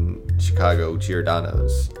one in Chicago,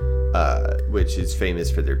 Giordano's, which is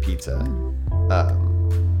famous for their pizza.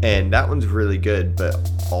 And that one's really good, but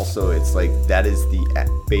also it's, like, that is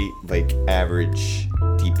the average...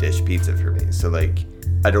 deep dish pizza for me. So like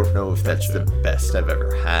I don't know if that's the best I've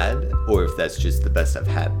ever had or if that's just the best I've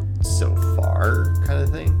had so far kind of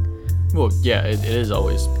thing. Well, yeah, it is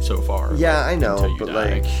always so far. Yeah, I know, but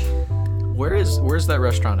like where's that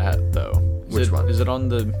restaurant at though? Which one? Is it on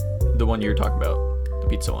the one you were talking about? The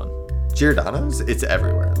pizza one? Giordano's? It's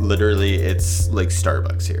everywhere. Literally, it's like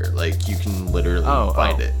Starbucks here. Like you can literally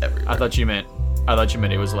find it everywhere. I thought you meant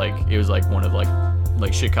it was like one of like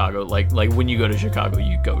Chicago, like when you go to Chicago,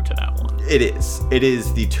 you go to that one. It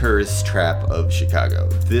is the tourist trap of Chicago.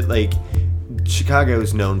 Chicago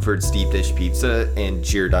is known for its deep dish pizza, and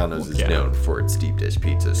Giordano's is known for its deep dish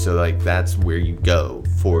pizza. So like that's where you go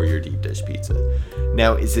for your deep dish pizza.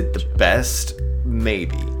 Now, is it the best?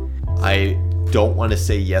 Maybe. I don't want to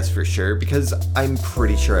say yes for sure because I'm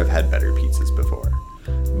pretty sure I've had better pizzas before.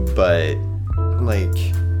 But like,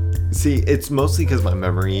 see, it's mostly because my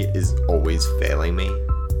memory is always failing me,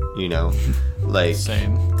 you know? Like,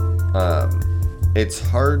 same. It's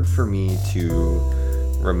hard for me to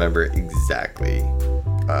remember exactly,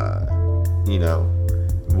 you know,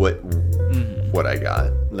 what I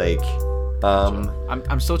got. Like,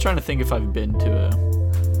 I'm still trying to think if I've been to a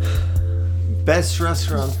best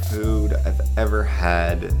restaurant food I've ever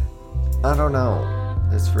had. I don't know.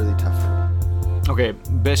 That's really tough for me. Okay,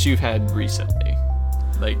 best you've had recently.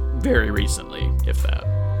 Like, very recently, if that.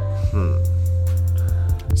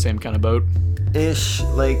 Same kind of boat? Ish.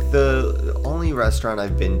 Like, the only restaurant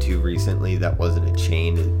I've been to recently that wasn't a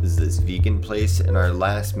chain is this vegan place, and our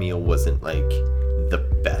last meal wasn't, like, the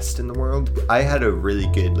best in the world. I had a really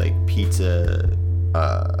good, like, pizza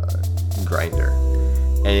grinder,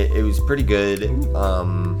 and it was pretty good,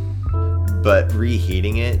 but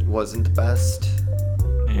reheating it wasn't the best.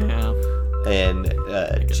 Yeah. And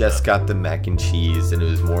Jess got the mac and cheese, and it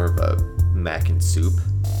was more of a mac and soup.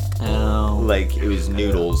 Oh. Like, it was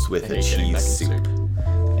noodles with a cheese soup.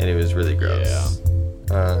 And it was really gross.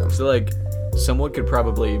 Yeah. So, like, someone could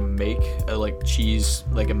probably make a, like,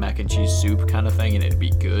 a mac and cheese soup kind of thing, and it'd be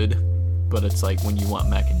good. But it's like when you want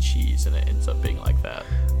mac and cheese, and it ends up being like that.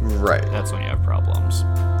 Right. That's when you have problems.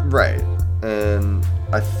 Right. And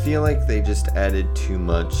I feel like they just added too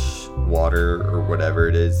much water or whatever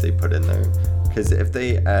it is they put in there. Because if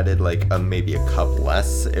they added like maybe a cup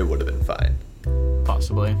less, it would have been fine.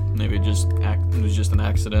 Possibly. Maybe it was just an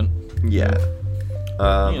accident. Yeah.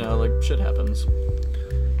 You know, like shit happens.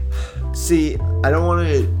 See, I don't want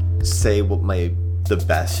to say what the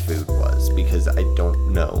best food was because I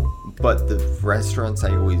don't know. But the restaurants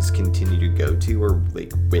I always continue to go to are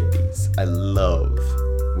like Wendy's. I love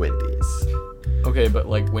Wendy's. Okay, but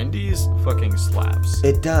like Wendy's fucking slaps.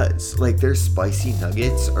 It does. Like their spicy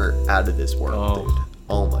nuggets are out of this world, dude.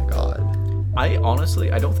 Oh my god. I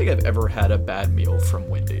don't think I've ever had a bad meal from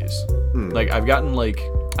Wendy's. Like I've gotten like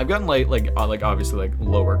obviously like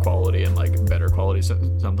lower quality and like better quality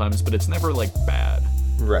sometimes, but it's never like bad.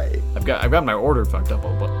 Right. I've got my order fucked up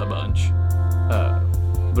a bunch.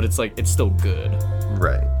 But it's like, it's still good.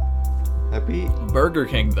 Right. Happy? Burger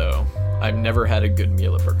King, though. I've never had a good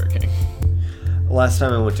meal at Burger King. Last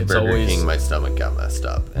time I went to It's Burger always- King, my stomach got messed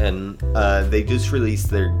up, and they just released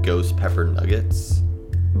their ghost pepper nuggets.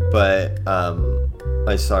 But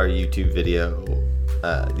I saw a YouTube video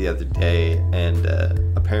the other day, and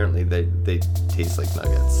apparently they taste like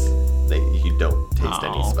nuggets. You don't taste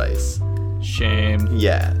any Aw. spice. Shame.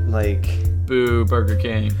 Yeah, like Boo, Burger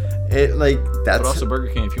King. it. Like that's But also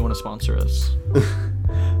Burger King, if you want to sponsor us.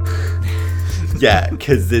 yeah,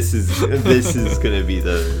 because this is gonna be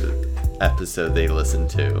the episode they listen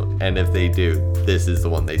to, and if they do, this is the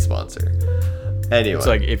one they sponsor. Anyway, It's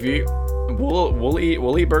like if you, we'll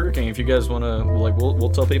eat Burger King if you guys want to. Like we'll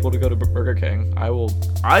tell people to go to Burger King. I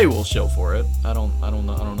will shill for it. I don't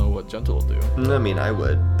know what Gentle will do. I mean, I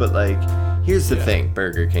would, but like, here's the Yeah. thing,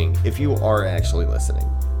 Burger King. If you are actually listening,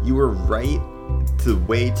 you were right. The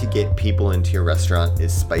way to get people into your restaurant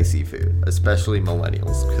is spicy food, especially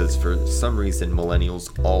millennials, because for some reason millennials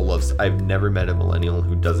all love. I've never met a millennial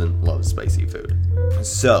who doesn't love spicy food.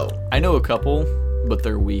 So, I know a couple, but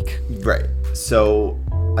they're weak. right. So,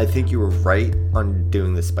 I think you were right on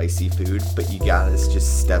doing the spicy food, but you gotta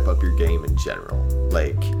just step up your game in general.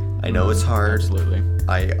 Like, I know it's hard. Absolutely.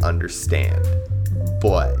 I understand,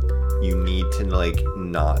 but you need to like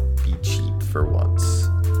not be cheap for once.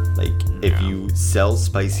 Like if Yeah. you sell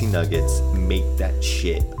spicy nuggets, make that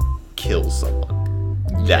shit kill someone.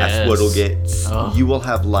 That's Yes. what'll get. Ugh. You will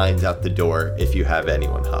have lines out the door if you have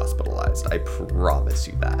anyone hospitalized. I promise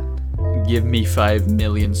you that. Give me 5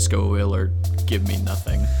 million Scoville or give me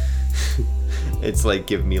nothing. It's like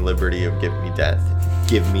give me liberty or give me death.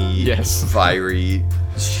 Give me Yes. fiery,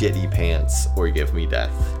 shitty pants or give me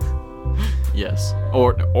death. Yes,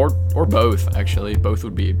 or both. Actually, both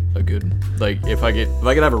would be a good. Like if I could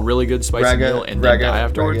have a really good spicy meal and then die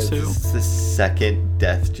afterwards too. This is the second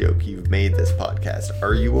death joke you've made this podcast.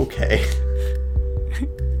 Are you okay?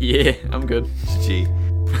 Yeah, I'm good. Gee.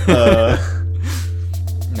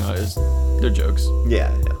 No, they're jokes.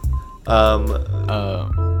 Yeah, I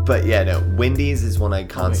know. But yeah, no. Wendy's is one I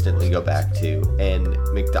constantly go back to, and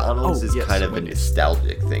McDonald's Oh, is yes, kind of Wendy's. a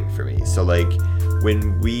nostalgic thing for me. So like,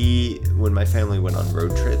 when my family went on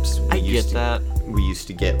road trips, I get that. We used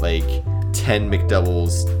to get like 10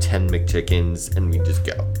 McDoubles, 10 McChickens, and we just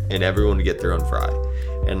go, and everyone would get their own fry,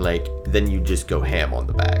 and like then you just go ham on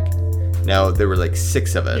the bag. Now there were like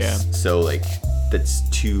 6 of us, Yeah. so like that's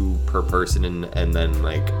 2 per person, and then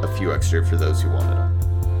like a few extra for those who wanted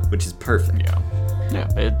them, which is perfect. Yeah,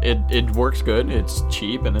 it works good. It's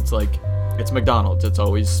cheap and it's like it's McDonald's. It's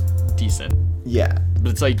always decent. Yeah.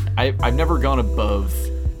 But it's like I've never gone above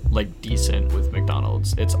like decent with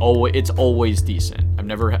McDonald's. It's always decent. I've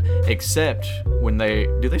never except when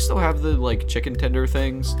do they still have the like chicken tender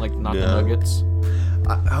things, like not the No. nuggets?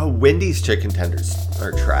 Wendy's chicken tenders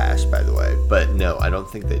are trash, by the way, but no, I don't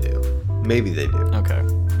think they do. Maybe they do. Okay,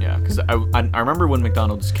 yeah, because I remember when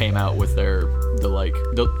McDonald's came out with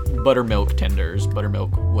the buttermilk tenders, buttermilk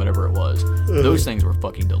whatever it was. Those things were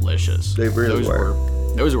fucking delicious. They really were.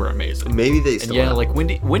 Those were amazing. Maybe they And still yeah, have like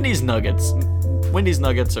Wendy's nuggets. Wendy's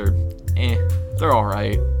nuggets are, they're all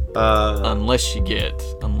right. Unless you get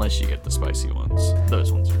the spicy ones.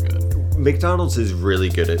 Those ones are good. McDonald's is really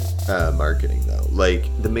good at marketing though. Like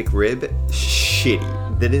the McRib,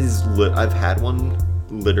 shitty. That is, I've had one,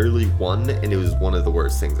 literally one, and it was one of the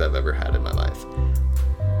worst things I've ever had in my life.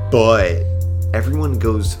 But everyone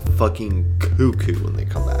goes fucking cuckoo when they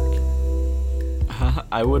come back.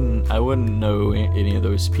 I wouldn't know any of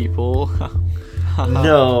those people.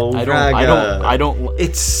 No, I don't.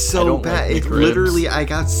 It's so I don't bad. like It McRibs. literally, I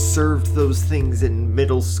got served those things in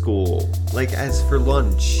middle school, like as for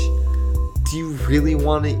lunch. Do you really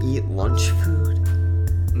want to eat lunch food?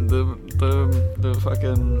 The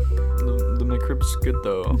fucking the McRib's good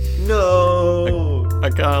though. No, I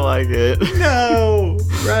kind of like it. no,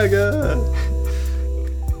 Raga.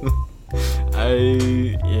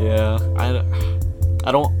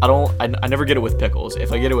 I never get it with pickles.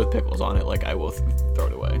 If I get it with pickles on it, like I will throw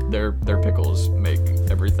it away. Their pickles make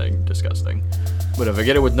everything disgusting. But if I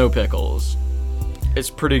get it with no pickles, it's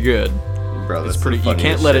pretty good. Bro, It's that's pretty. the You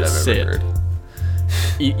can't funniest let shit it I've sit. ever heard.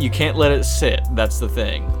 You can't let it sit. That's the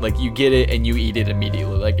thing. Like you get it and you eat it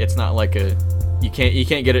immediately. Like it's not like you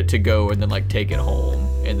can't get it to go and then like take it home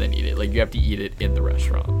and then eat it. Like you have to eat it in the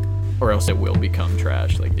restaurant, or else it will become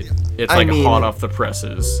trash. Like it's I like mean- hot off the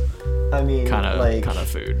presses I mean, kind like, of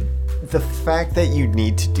food. the fact that you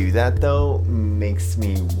need to do that though makes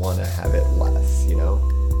me want to have it less, you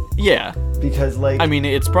know? Yeah, Because like, I mean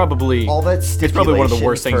it's probably all that it's probably one of the stipulation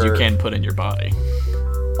worst things you for- can put in your body.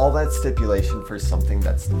 all that stipulation for something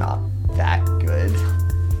that's not that good.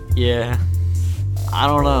 Yeah. I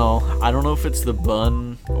don't know if it's the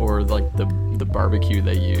bun or like the the barbecue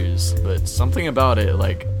they use, but something about it,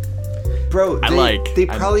 like, Bro, they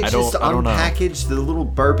probably just I don't know. unpackaged the little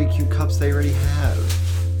barbecue cups they already have.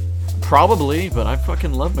 Probably, but I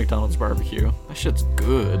fucking love McDonald's barbecue. That shit's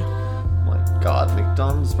good. Oh my god,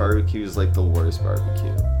 McDonald's barbecue is like the worst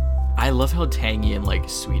barbecue. I love how tangy and like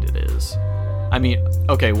sweet it is. I mean,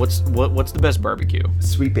 okay, what's the best barbecue?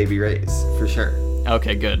 Sweet Baby Ray's, for sure.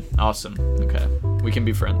 Okay, good, awesome. Okay, we can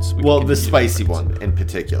be friends. We Well, can the continue to be spicy friends. one in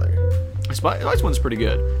particular. The spicy one's pretty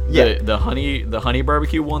good. Yeah. The honey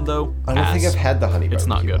barbecue one though. I don't think I've had the honey barbecue. It's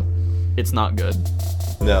not good. It's not good.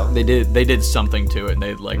 No. They did something to it and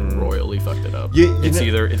they like royally fucked it up. It's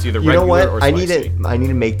either You regular know what? or spicy. I need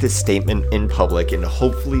to make this statement in public, and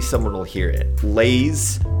hopefully someone will hear it.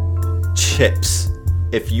 Lay's chips.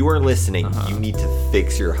 If you are listening, you need to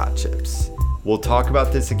fix your hot chips. We'll talk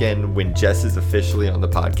about this again when Jess is officially on the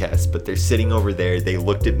podcast, but they're sitting over there. They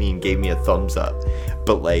looked at me and gave me a thumbs up.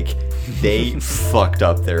 But, like, they fucked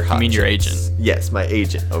up their hot chips. You mean your agent? Yes, my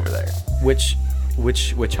agent over there. Which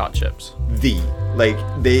hot chips? They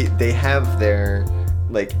have their,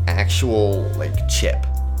 like, actual, like, chip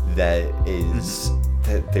that is,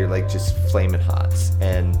 that they're, like, just flaming hots.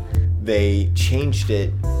 And they changed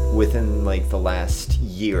it within, like, the last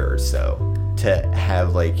year or so to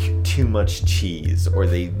have, like, too much cheese, or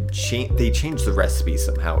they changed the recipe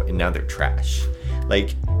somehow, and now they're trash.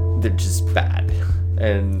 Like, they're just bad.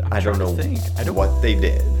 And I don't know what they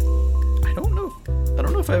did. I don't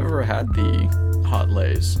know if I've ever had the hot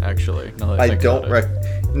Lays, actually. Now that I think about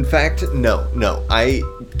it. In fact, no. I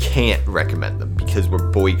can't recommend them because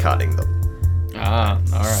we're boycotting them. Ah,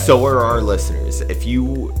 all right. So are our listeners. If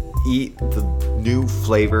you eat the new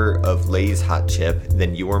flavor of Lay's hot chip,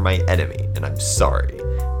 then you are my enemy, and I'm sorry,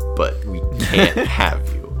 but we can't have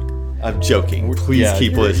you. I'm joking. Please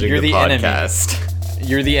keep listening to the podcast.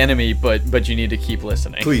 You're the enemy, but you need to keep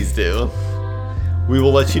listening. Please do. We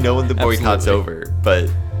will let you know when the boycott's over, but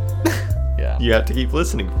yeah, you have to keep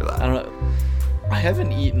listening for that. I don't know. I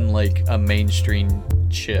haven't eaten like a mainstream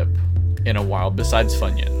chip in a while besides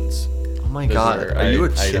Funyuns. Oh my god, are you a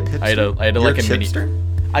chip hipster? I had a You're like a mini. chipster?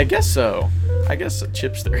 I guess so. I guess a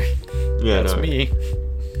chipster. Yeah, That's me.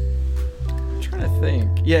 I'm trying to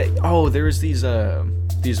think. Yeah. Oh, there's these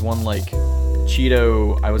one like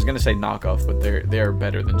Cheeto. I was gonna say knockoff, but they are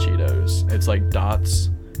better than Cheetos. It's like Dots,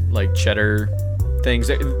 like cheddar things.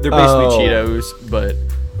 They're basically Cheetos, but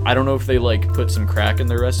I don't know if they like put some crack in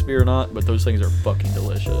their recipe or not. But those things are fucking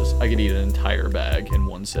delicious. I could eat an entire bag in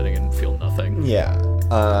one sitting and feel nothing. Yeah.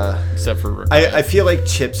 Except for I feel like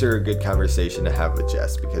chips are a good conversation to have with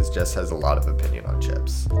Jess because Jess has a lot of opinion on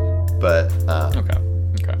chips. But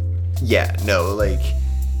Okay. yeah, no, like,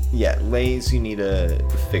 yeah, Lay's, you need to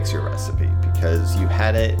fix your recipe because you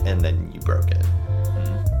had it and then you broke it.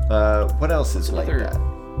 What else is like that?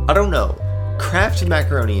 I don't know. Kraft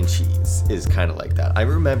macaroni and cheese is kind of like that. I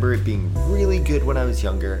remember it being really good when I was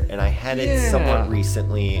younger, and I had it somewhat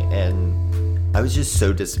recently, and I was just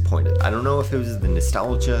so disappointed. I don't know if it was the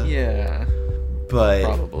nostalgia. Yeah. But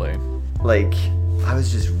Probably. like, I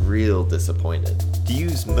was just real disappointed. Do you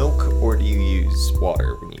use milk or do you use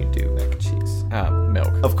water when you do mac and cheese?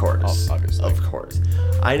 Milk. Of course. Obviously. Of course.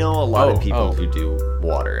 I know a lot of people Oh. who do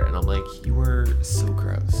water, and I'm like, you are so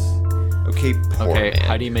gross. Okay, poor Okay, man.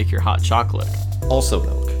 how do you make your hot chocolate? Also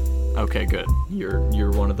milk. Okay, good.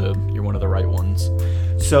 You're one of the right ones.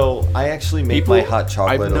 So I actually make People- my hot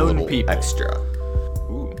chocolate I've a known little people- extra.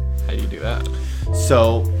 Ooh, how do you do that?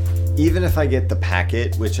 So even if I get the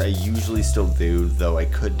packet, which I usually still do, though I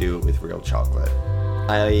could do it with real chocolate,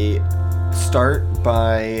 I start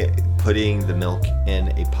by putting the milk in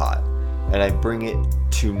a pot, and I bring it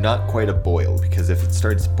to not quite a boil, because if it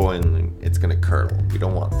starts boiling, it's gonna curdle. We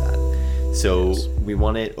don't want that. So we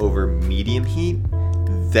want it over medium heat,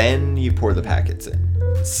 then you pour the packets in.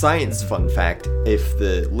 Science fun fact, if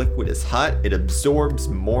the liquid is hot, it absorbs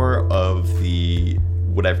more of the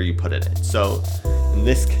whatever you put in it. So in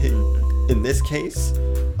this case,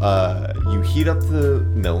 you heat up the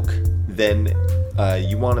milk, then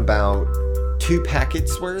you want about 2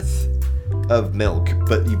 packets worth of milk,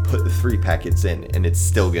 but you put the 3 packets in, and it's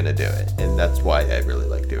still gonna do it. And that's why I really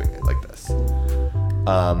like doing it like this,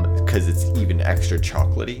 because it's even extra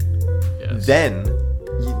chocolatey. Yes. Then,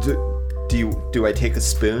 do I take a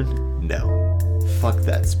spoon? No. Fuck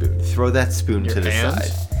that spoon. Throw that spoon Your to the hand?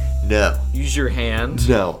 side. No. Use your hand.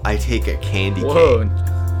 No, I take a candy Whoa. cane.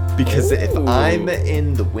 Because if Ooh. I'm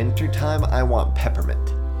in the wintertime, I want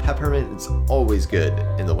peppermint. Peppermint is always good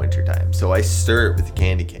in the wintertime. So I stir it with the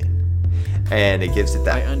candy cane. And it gives it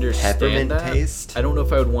I that understand peppermint that. taste. I don't know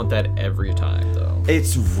if I would want that every time though.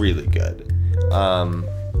 It's really good.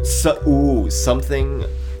 Something.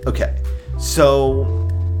 Okay. So,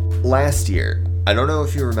 last year, I don't know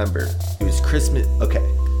if you remember, it was Christmas. Okay.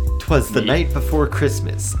 'Twas the night before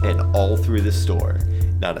Christmas, and all through the store,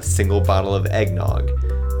 not a single bottle of eggnog.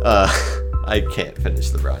 I can't finish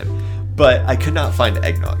the rhyme. But I could not find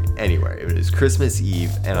eggnog anywhere. It was Christmas Eve,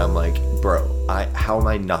 and I'm like, bro, how am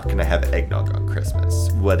I not going to have eggnog on Christmas?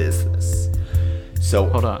 What is this? So,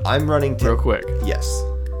 hold on. I'm running to... Real quick. Yes.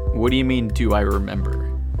 What do you mean, do I remember?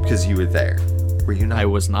 Because you were there. Were you not? I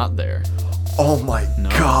was not there. Oh my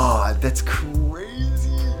God, that's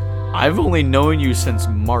crazy. I've only known you since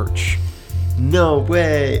March. No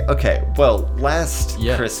way. Okay, well, last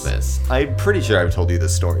Christmas, I'm pretty sure I've told you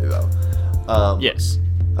this story, though. Yes.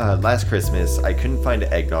 Last Christmas, I couldn't find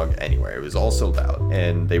eggnog anywhere. It was all sold out,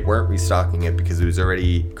 and they weren't restocking it because it was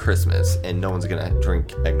already Christmas, and no one's gonna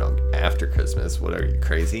drink eggnog after Christmas. What, are you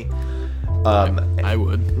crazy? I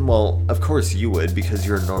would. Well, of course you would, because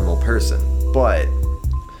you're a normal person. But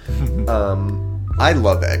I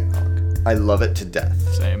love eggnog. I love it to death.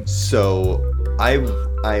 Same. So I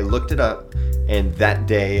looked it up, and that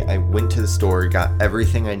day I went to the store, got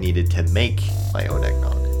everything I needed to make my own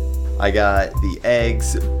eggnog. I got the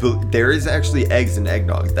eggs. There is actually eggs in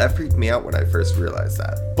eggnog. That freaked me out when I first realized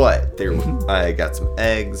that. But I got some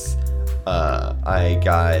eggs.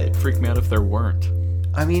 It freaked me out if there weren't.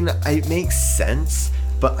 I mean, it makes sense,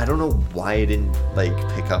 but I don't know why I didn't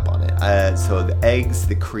pick up on it. So the eggs,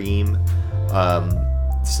 the cream,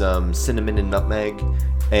 some cinnamon and nutmeg,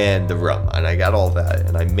 and the rum, and I got all that,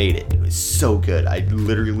 and I made it. It was so good. I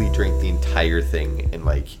literally drank the entire thing in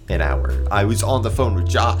an hour. I was on the phone with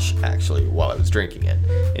Josh actually while I was drinking it,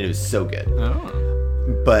 and it was so good. Oh.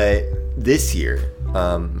 But this year,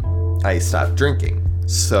 I stopped drinking.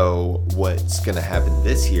 So what's gonna happen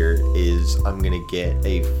this year is I'm gonna get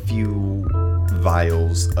a few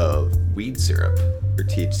vials of weed syrup or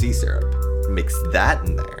THC syrup, mix that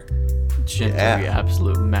in there. Jim's the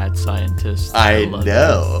absolute mad scientist. I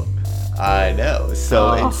know.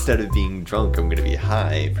 So instead of being drunk, I'm gonna be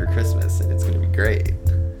high for Christmas, and it's gonna be great.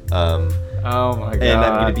 Oh my god! And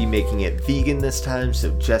I'm gonna be making it vegan this time,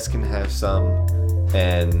 so Jess can have some.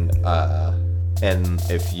 And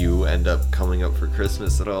if you end up coming up for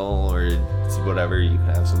Christmas at all, or whatever, you can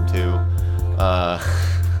have some too.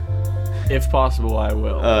 If possible, I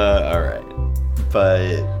will. All right,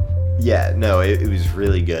 but. Yeah, no, it was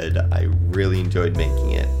really good. I really enjoyed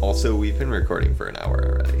making it. Also, we've been recording for an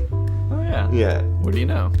hour already. Oh, yeah. Yeah. What do you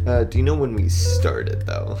know? Do you know when we started,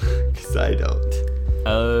 though? Because I don't.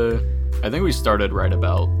 I think we started right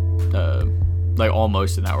about,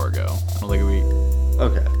 almost an hour ago. I don't think we...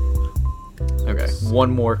 Okay. One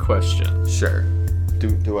more question. Sure.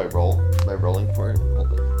 Do I roll? Am I rolling for it?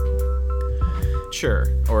 Hold on. Sure.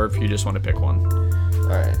 Or if you just want to pick one. All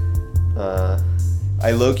right. I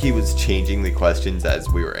low-key was changing the questions as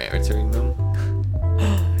we were answering them.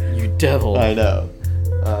 You devil. I know.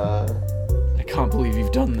 I can't believe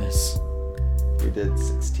you've done this. We did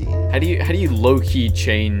 16. How do you low-key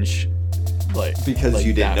change, Because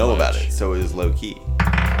you didn't know about it, so it was low-key.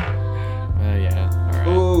 Yeah. Alright.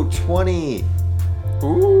 Ooh, 20.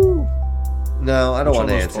 Ooh. No, I don't want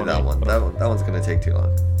to answer 20, that one. That one's going to take too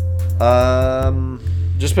long.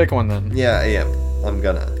 Just pick one then. Yeah, I am. I'm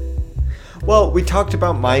gonna. Well, we talked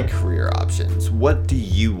about my career options. What do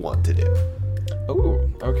you want to do? Oh,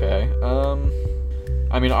 okay.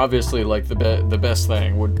 I mean, obviously, the best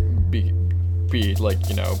thing would be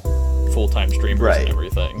full-time streamers and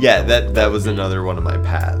everything. Yeah, that was another one of my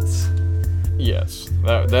paths. Yes,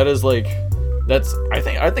 that is that's I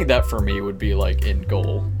think that for me would be end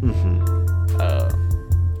goal.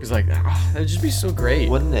 Because that'd just be so great,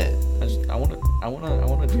 wouldn't it? I want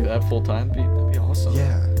to do that full time. That'd be awesome.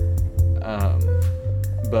 Yeah.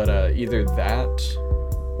 But either that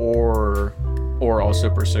or also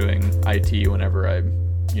pursuing IT whenever I,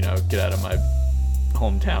 get out of my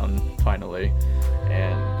hometown finally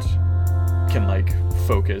and can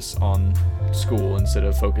focus on school instead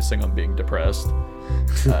of focusing on being depressed.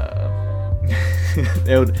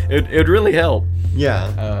 It would really help. Yeah.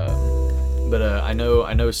 But I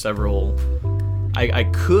know several. I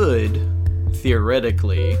could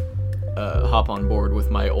theoretically hop on board with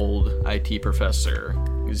my old IT professor,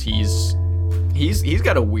 because he's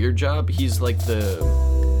got a weird job. He's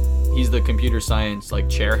the computer science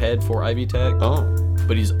chairhead for Ivy Tech. Oh.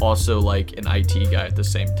 But he's also an IT guy at the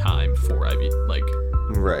same time for Ivy,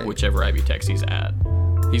 right, whichever Ivy Tech he's at.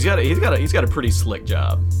 He's got a pretty slick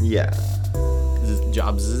job. Yeah.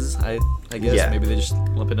 Jobs, I guess. Yeah. Maybe they just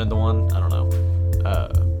lump it into one. I don't know.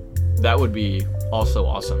 That would be also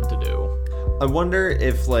awesome to do. I wonder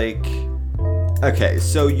if Okay,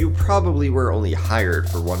 so you probably were only hired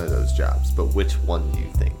for one of those jobs, but which one do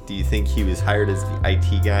you think? Do you think he was hired as the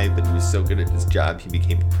IT guy, but he was so good at his job he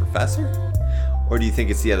became a professor? Or do you think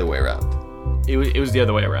it's the other way around? It was the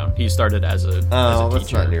other way around. He started as a teacher.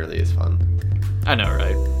 That's not nearly as fun. I know,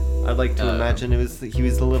 right? I'd like to imagine he was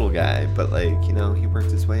the little guy, but like, you know, he worked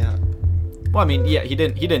his way up. Well, I mean, yeah, he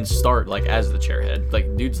didn't start like as the chairhead.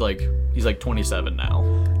 Like, dude's like, he's like 27 now.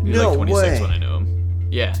 He was like 26 way. when I knew him.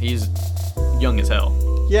 Yeah, he's young as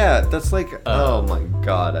hell. Yeah, that's like, oh my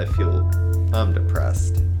god, I'm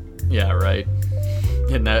depressed. Yeah, right.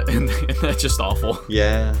 And that's just awful.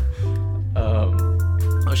 Yeah.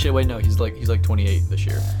 Oh shit, wait, no, he's like 28 this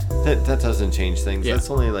year. That doesn't change things. Yeah. That's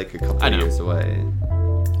only like a couple I of know. years away.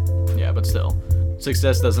 Yeah, but still,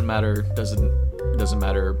 success doesn't matter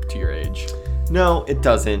to your age. No, it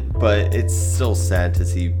doesn't, but it's still sad to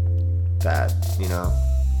see that, you know?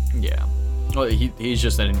 Yeah. Well, he's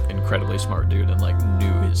just an incredibly smart dude and like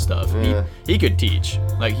knew his stuff. Yeah. He could teach.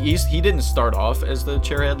 Like he didn't start off as the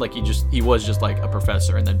chairhead. Like he was just like a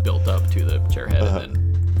professor and then built up to the chairhead and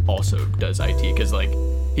then also does IT because like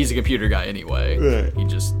he's a computer guy anyway. Right.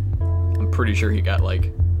 I'm pretty sure he got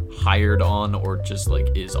like hired on or just like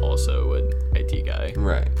is also an IT guy.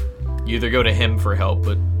 Right. You either go to him for help,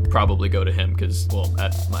 but probably go to him because, well,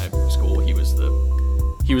 at my school he was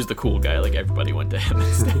the cool guy. Like everybody went to him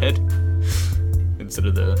instead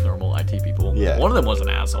of the normal IT people. Yeah. One of them was an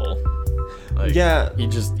asshole. Like, Yeah.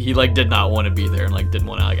 He like did not want to be there and like didn't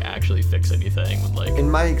want to like actually fix anything. With like In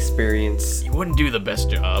my experience, he wouldn't do the best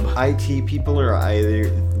job. IT people are either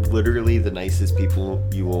literally the nicest people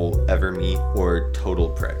you will ever meet or total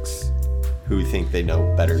pricks who think they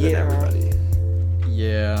know better than everybody.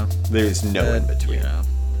 Yeah. There's no in between. Yeah.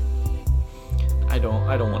 I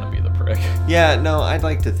don't want to be the prick. Yeah, no, I'd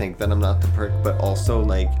like to think that I'm not the prick, but also,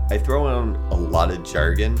 like, I throw on a lot of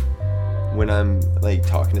jargon when I'm, like,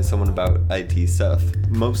 talking to someone about IT stuff.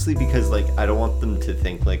 Mostly because, like, I don't want them to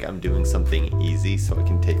think, like, I'm doing something easy so I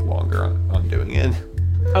can take longer on doing it.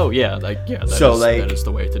 Oh, yeah, like, yeah, that is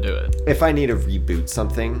the way to do it. If I need to reboot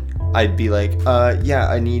something, I'd be like, yeah,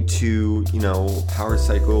 I need to, you know, power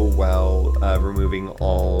cycle while removing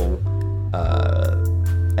all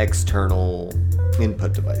external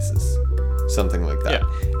input devices. Something like that.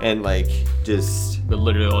 Yeah. And, like, just But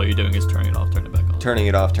literally all you're doing is turning it off, turn it back on. turning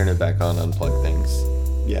it off, turn it back on, unplug things.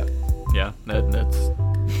 Yeah. Yeah, that's.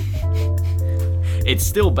 It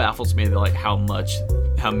still baffles me, like how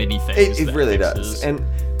many things. It that really fixes. does. And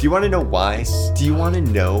do you want to know why? Do you want to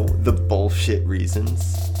know the bullshit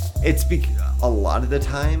reasons? It's a lot of the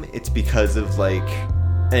time it's because of like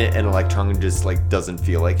an electron just like doesn't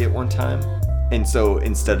feel like it one time, and so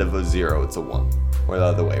instead of a 0, it's a 1, or the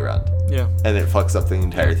other way around. Yeah. And it fucks up the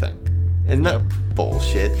entire thing. Isn't that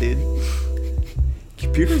bullshit, dude?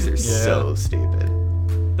 Computers are so stupid.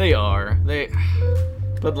 They are.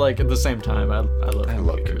 But like at the same time, I love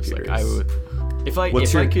computers. Like I would, if I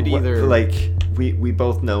could either like we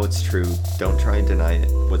both know it's true. Don't try and deny it.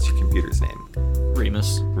 What's your computer's name?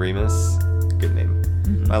 Remus. Remus, good name.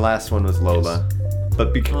 Mm-hmm. My last one was Lola,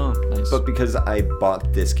 but nice. because I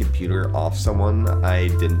bought this computer off someone, I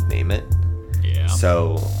didn't name it. Yeah.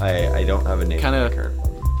 So I don't have a name for the current one.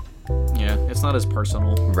 Yeah, it's not as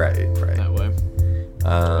personal. Right. That way.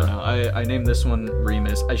 No, I named this one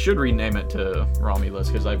Remus. I should rename it to Romulus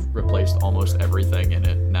because I've replaced almost everything in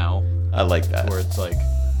it now. I like that. Where it's like,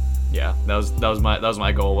 yeah, that was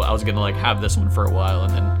my goal. I was gonna like have this one for a while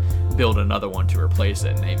and then build another one to replace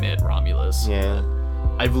it and name it Romulus. Yeah.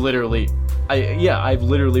 I've literally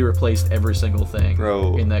replaced every single thing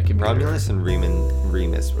in that computer. Romulus and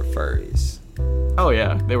Remus were furries. Oh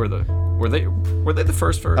yeah, were they the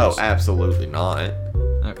first furries? Oh, absolutely not.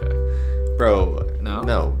 Okay. Bro,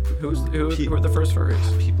 no. Who were the first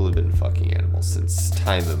furries? People have been fucking animals since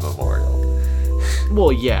time immemorial.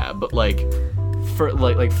 Well, yeah, but like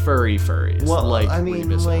furry furries. Well, like I mean,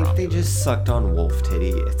 Remus and like they Romulus. just sucked on wolf titty.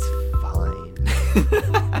 It's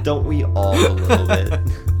fine. Don't we all a little bit?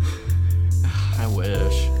 I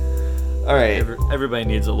wish. All right. Everybody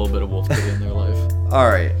needs a little bit of wolf titty in their life. All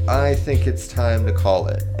right. I think it's time to call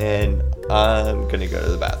it, and I'm gonna go to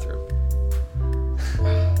the bathroom.